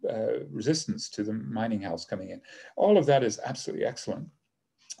the resistance to the mining house coming in. All of that is absolutely excellent.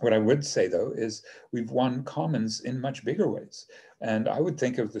 What I would say, though, is we've won commons in much bigger ways. And I would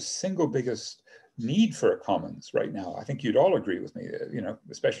think of the single biggest need for a commons right now, I think you'd all agree with me,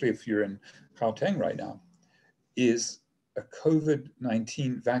 especially if you're in Gauteng right now, is a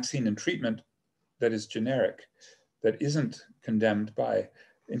COVID-19 vaccine and treatment that is generic, that isn't condemned by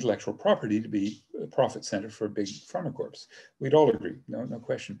intellectual property to be a profit center for big pharma corps. We'd all agree, no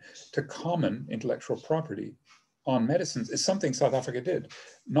question. To common intellectual property on medicines is something South Africa did,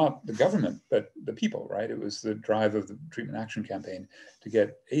 not the government, but the people, right? It was the drive of the Treatment Action Campaign to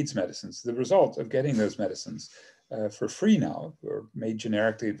get AIDS medicines. The result of getting those medicines for free now, or made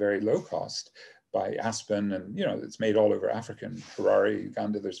generically at very low cost by Aspen, and it's made all over Africa, and Harare,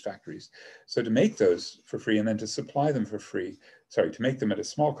 Uganda, there's factories. So to make those for free and then to supply them for free, sorry, to make them at a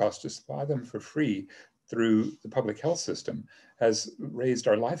small cost, to supply them for free through the public health system has raised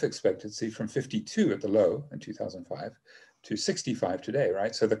our life expectancy from 52 at the low in 2005 to 65 today,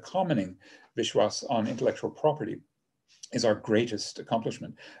 right? So the commoning, Vishwas, on intellectual property is our greatest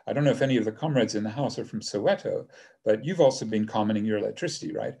accomplishment. I don't know if any of the comrades in the house are from Soweto, but you've also been commoning your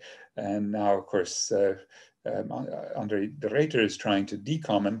electricity, right? And now, of course, Andre de Ruyter is trying to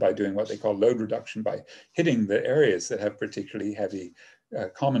decommon by doing what they call load reduction, by hitting the areas that have particularly heavy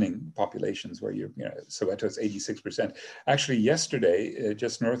commoning populations, where Soweto is 86%. Actually, yesterday,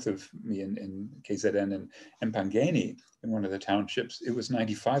 just north of me in KZN in Mpangeni, in one of the townships, it was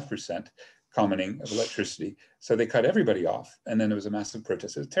 95% commoning of electricity. So they cut everybody off. And then there was a massive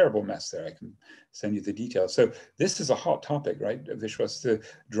protest. It was a terrible mess there. I can send you the details. So this is a hot topic, right, Vishwas, the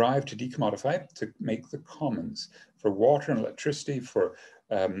drive to decommodify, to make the commons for water and electricity, for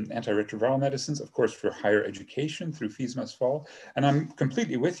antiretroviral medicines, of course, for higher education through Fees Must Fall. And I'm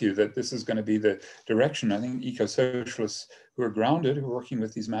completely with you that this is going to be the direction. I think eco-socialists who are grounded, who are working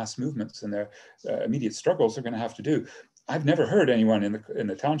with these mass movements and their immediate struggles, are going to have to do. I've never heard anyone in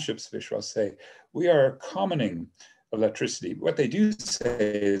the townships, Vishwas, say, we are commoning electricity. What they do say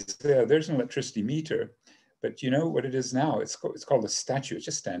is, yeah, there's an electricity meter, but you know what it is now? It's called a statue. It's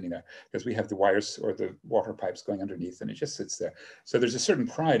just standing there because we have the wires or the water pipes going underneath, and it just sits there. So there's a certain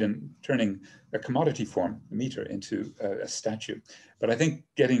pride in turning a commodity form, a meter, into a statue. But I think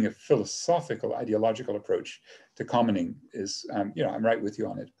getting a philosophical, ideological approach to commoning is, I'm right with you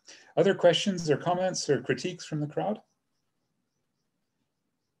on it. Other questions or comments or critiques from the crowd?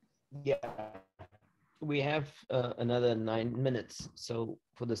 Yeah, we have another 9 minutes so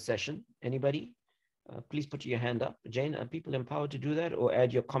for the session. Anybody? Please put your hand up. Jane, are people empowered to do that, or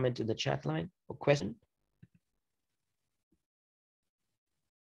add your comment in the chat line or question?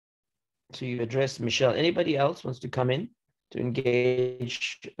 So you address Michelle. Anybody else wants to come in to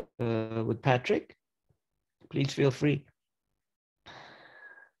engage with Patrick? Please feel free.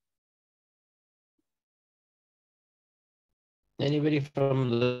 Anybody from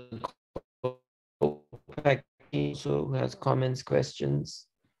the team who has comments, questions?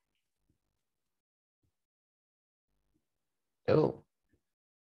 Oh.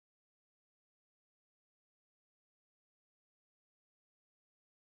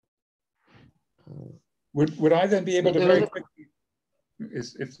 Would I then be able to very quickly?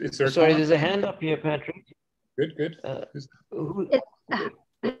 Is there? Sorry, there's a hand up here, Patrick. Good, good. It's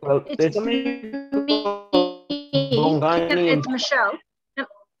Michelle.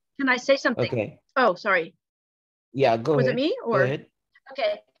 Can I say something? Okay. Oh, sorry. Yeah, go ahead. Was it me or? Go ahead.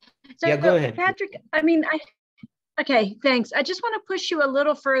 Okay. So yeah, go ahead. Patrick, okay, thanks. I just want to push you a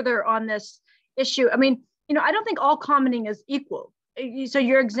little further on this issue. I mean, I don't think all commoning is equal. So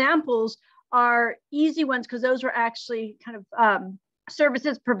your examples are easy ones because those were actually kind of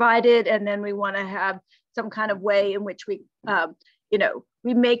services provided, and then we want to have some kind of way in which we,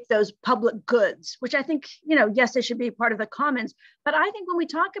 we make those public goods, which I think, yes, they should be part of the commons. But I think when we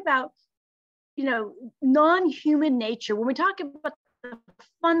talk about, non-human nature, when we talk about the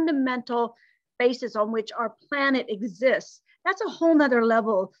fundamental basis on which our planet exists, that's a whole nother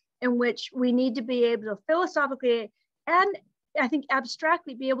level in which we need to be able to philosophically and I think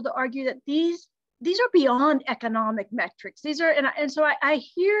abstractly be able to argue that these are beyond economic metrics. These are, and so I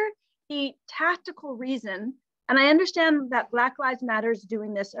hear the tactical reason, and I understand that Black Lives Matter is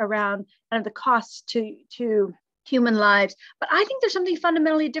doing this around kind of the costs to human lives, but I think there's something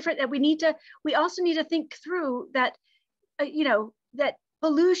fundamentally different that we also need to think through that, that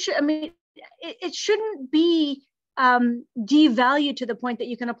pollution, I mean, it shouldn't be devalued to the point that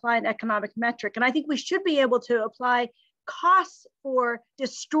you can apply an economic metric. And I think we should be able to apply costs for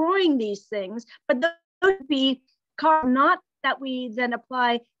destroying these things, but those would be costs not that we then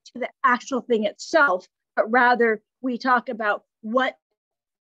apply to the actual thing itself, but rather we talk about what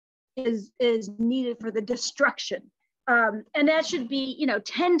is needed for the destruction. And that should be,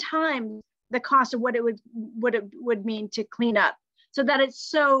 10 times the cost of what it would mean to clean up, so that it's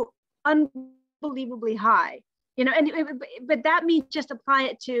so unbelievably high, but that means just apply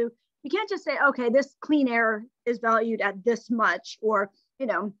it to, you can't just say, okay, this clean air is valued at this much, or,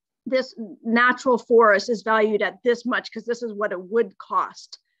 this natural forest is valued at this much because this is what it would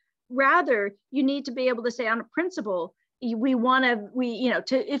cost. Rather, you need to be able to say on a principle,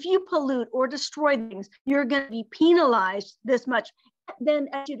 if you pollute or destroy things, you're going to be penalized this much. Then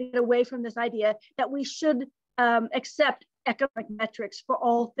as you get away from this idea that we should accept economic metrics for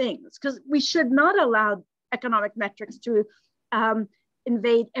all things, because we should not allow economic metrics to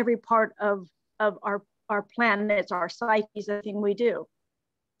invade every part of our planets, our psyches, everything we do.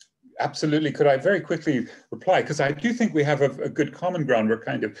 Absolutely. Could I very quickly reply? Because I do think we have a good common ground we're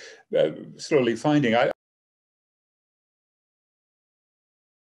kind of slowly finding.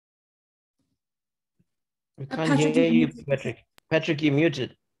 We can't hear you, Patrick. Patrick, you're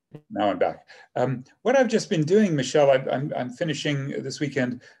muted. Now I'm back. What I've just been doing, Michelle, I'm finishing this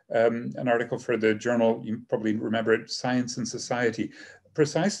weekend an article for the journal, you probably remember it, Science and Society,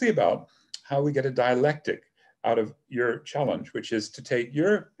 precisely about how we get a dialectic out of your challenge, which is to take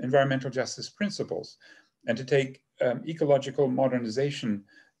your environmental justice principles and to take ecological modernization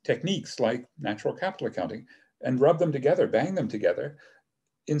techniques like natural capital accounting and rub them together, bang them together,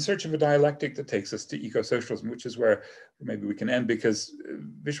 in search of a dialectic that takes us to eco-socialism, which is where maybe we can end, because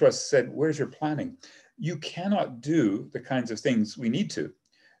Vishwas said, where's your planning? You cannot do the kinds of things we need to.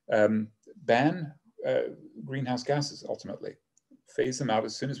 Ban greenhouse gases, ultimately. Phase them out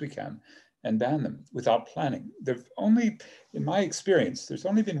as soon as we can and ban them without planning. There've only, in my experience, there's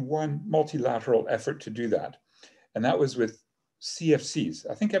only been one multilateral effort to do that. And that was with CFCs.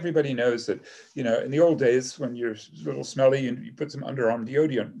 I think everybody knows that, you know, in the old days when you're a little smelly and you put some underarm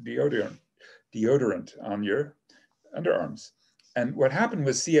deodorant on your underarms. And what happened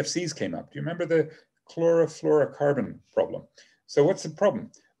was CFCs came up. Do you remember the chlorofluorocarbon problem? So what's the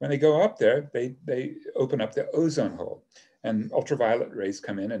problem? When they go up there, they open up the ozone hole and ultraviolet rays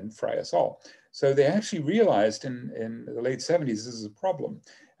come in and fry us all. So they actually realized in the late 70s, this is a problem.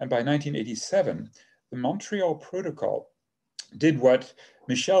 And by 1987, the Montreal Protocol did what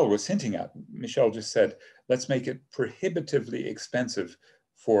Michelle was hinting at. Michelle just said, let's make it prohibitively expensive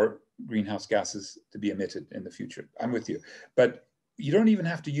for greenhouse gases to be emitted in the future. I'm with you. But you don't even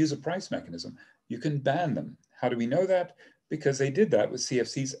have to use a price mechanism. You can ban them. How do we know that? Because they did that with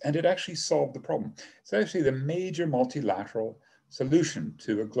CFCs and it actually solved the problem. It's actually the major multilateral solution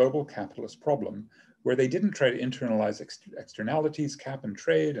to a global capitalist problem where they didn't try to internalize externalities, cap and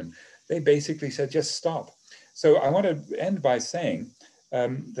trade, and they basically said, just stop. So I want to end by saying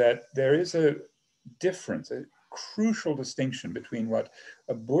that there is a difference, a crucial distinction between what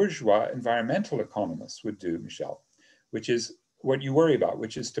a bourgeois environmental economist would do, Michelle, which is what you worry about,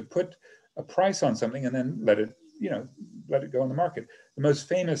 which is to put a price on something and then let it go on the market. The most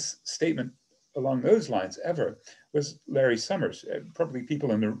famous statement along those lines ever was Larry Summers. Probably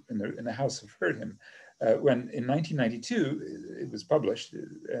people in the House have heard him. When in 1992, it was published,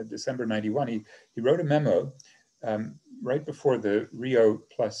 December 91, he wrote a memo right before the Rio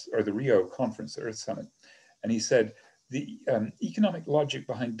conference, the Earth Summit. And he said, the economic logic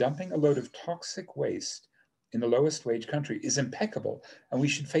behind dumping a load of toxic waste in the lowest wage country is impeccable, and we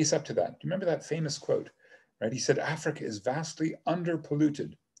should face up to that. Do you remember that famous quote? Right? He said, Africa is vastly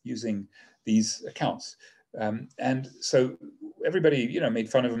underpolluted using these accounts. And so everybody, made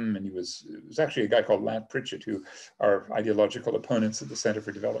fun of him, and it was actually a guy called Lant Pritchett, who our ideological opponents at the Center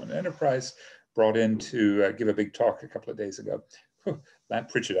for Development and Enterprise brought in to give a big talk a couple of days ago. Lant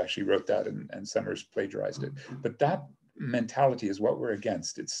Pritchett actually wrote that, and Summers plagiarized it. But that mentality is what we're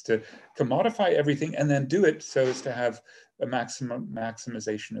against. It's to commodify everything and then do it so as to have a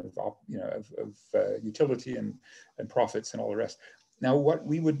maximization of utility and profits and all the rest. Now, what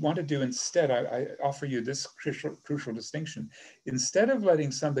we would want to do instead, I offer you this crucial distinction. Instead of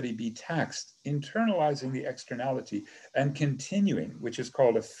letting somebody be taxed, internalizing the externality and continuing, which is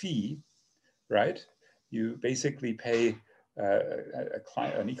called a fee, right? You basically pay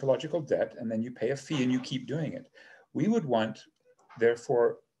an ecological debt, and then you pay a fee and you keep doing it. We would want,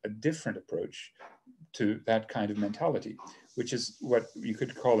 therefore, a different approach to that kind of mentality, which is what you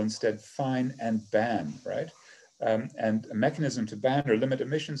could call instead fine and ban, right? And a mechanism to ban or limit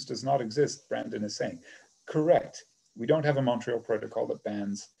emissions does not exist, Brandon is saying. Correct. We don't have a Montreal Protocol that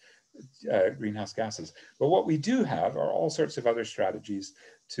bans greenhouse gases. But what we do have are all sorts of other strategies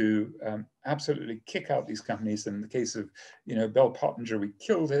to absolutely kick out these companies. In the case of, Bell Pottinger, we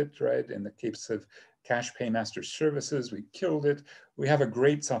killed it, right? In the case of Cash Paymaster Services, we killed it. We have a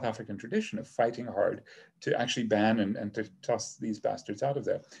great South African tradition of fighting hard to actually ban and to toss these bastards out of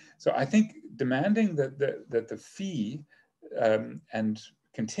there. So I think demanding that the fee and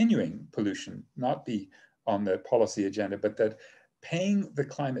continuing pollution not be on the policy agenda, but that paying the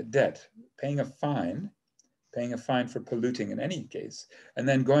climate debt, paying a fine for polluting in any case, and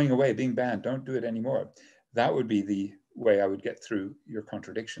then going away, being banned, don't do it anymore. That would be the way I would get through your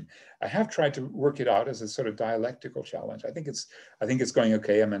contradiction. I have tried to work it out as a sort of dialectical challenge. I think it's going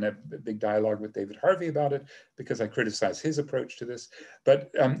okay. I'm in a big dialogue with David Harvey about it because I criticize his approach to this.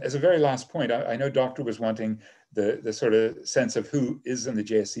 But as a very last point, I know Doctor was wanting the sort of sense of who is in the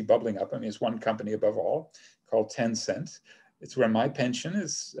JSE bubbling up. I mean, it's one company above all called Tencent. It's where my pension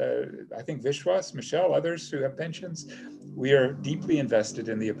is. I think Vishwas, Michelle, others who have pensions, we are deeply invested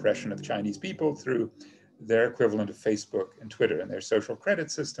in the oppression of Chinese people through their equivalent of Facebook and Twitter and their social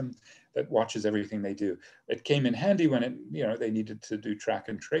credit system that watches everything they do. It came in handy when they needed to do track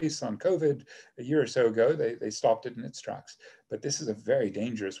and trace on COVID a year or so ago. They stopped it in its tracks. But this is a very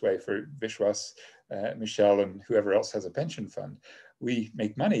dangerous way for Vishwas, Michelle, and whoever else has a pension fund. We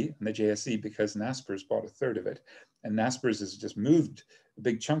make money in the JSE because Naspers bought a third of it. And Naspers has just moved a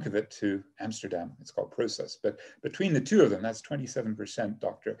big chunk of it to Amsterdam. It's called Prosus. But between the two of them, that's 27%,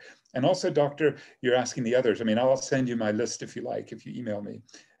 Doctor. And also, Doctor, you're asking the others. I mean, I'll send you my list if you like, if you email me,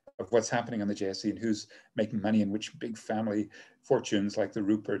 of what's happening on the JSE and who's making money and which big family fortunes like the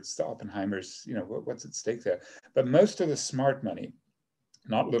Ruperts, the Oppenheimers, what's at stake there. But most of the smart money,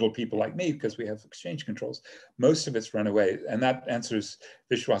 not little people like me, because we have exchange controls, most of it's run away. And that answers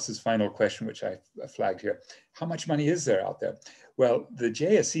Vishwas's final question, which I flagged here. How much money is there out there? Well, the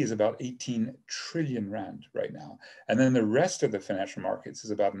JSE is about 18 trillion Rand right now. And then the rest of the financial markets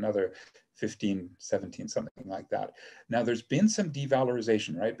is about another 15, 17, something like that. Now, there's been some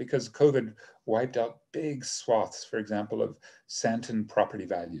devalorization, right? Because COVID wiped out big swaths, for example, of Santon property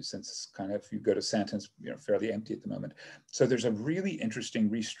values, since it's kind of, if you go to Santon, it's fairly empty at the moment. So there's a really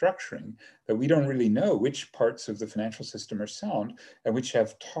interesting restructuring that we don't really know which parts of the financial system are sound and which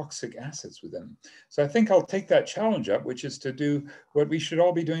have toxic assets within them. So I think I'll take that challenge up, which is to do what we should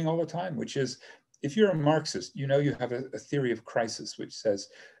all be doing all the time, which is, if you're a Marxist, you have a theory of crisis, which says,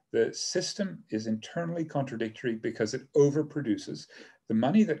 the system is internally contradictory because it overproduces. The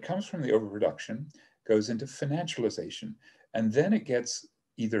money that comes from the overproduction goes into financialization, and then it gets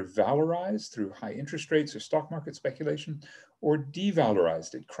either valorized through high interest rates or stock market speculation, or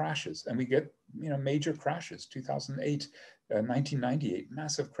devalorized. It crashes, and we get major crashes. 2008, 1998,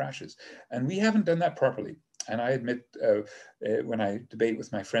 massive crashes, and we haven't done that properly. And I admit, when I debate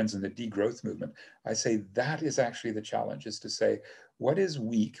with my friends in the degrowth movement, I say that is actually the challenge: is to say, what is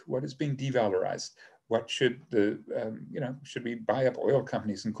weak, what is being devalorized, what should should we buy up oil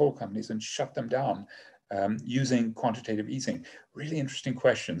companies and coal companies and shut them down using quantitative easing? Really interesting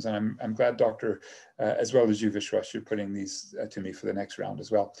questions. And I'm glad, Doctor, as well as you, Vishwas, you're putting these to me for the next round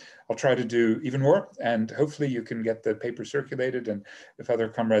as well. I'll try to do even more, and hopefully you can get the paper circulated. And if other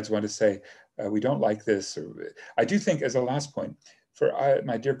comrades want to say, we don't like this, or I do think, as a last point, for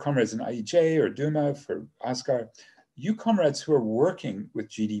my dear comrades in IEJ or Duma, for Asghar, you comrades who are working with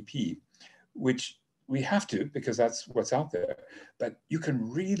GDP, which we have to, because that's what's out there, but you can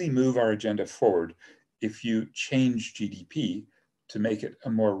really move our agenda forward if you change GDP to make it a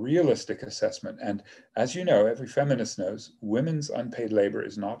more realistic assessment. And as you know, every feminist knows, women's unpaid labor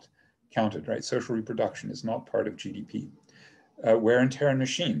is not counted, right? Social reproduction is not part of GDP. Wear and tear on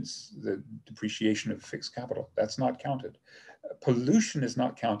machines, the depreciation of fixed capital, that's not counted. Pollution is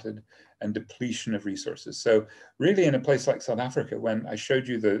not counted, and depletion of resources. So really, in a place like South Africa, when I showed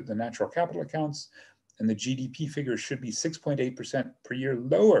you the natural capital accounts, and the GDP figure should be 6.8% per year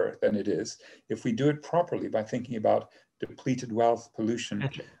lower than it is if we do it properly by thinking about depleted wealth, pollution.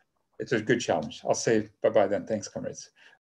 It's a good challenge. I'll say bye-bye then. Thanks, comrades.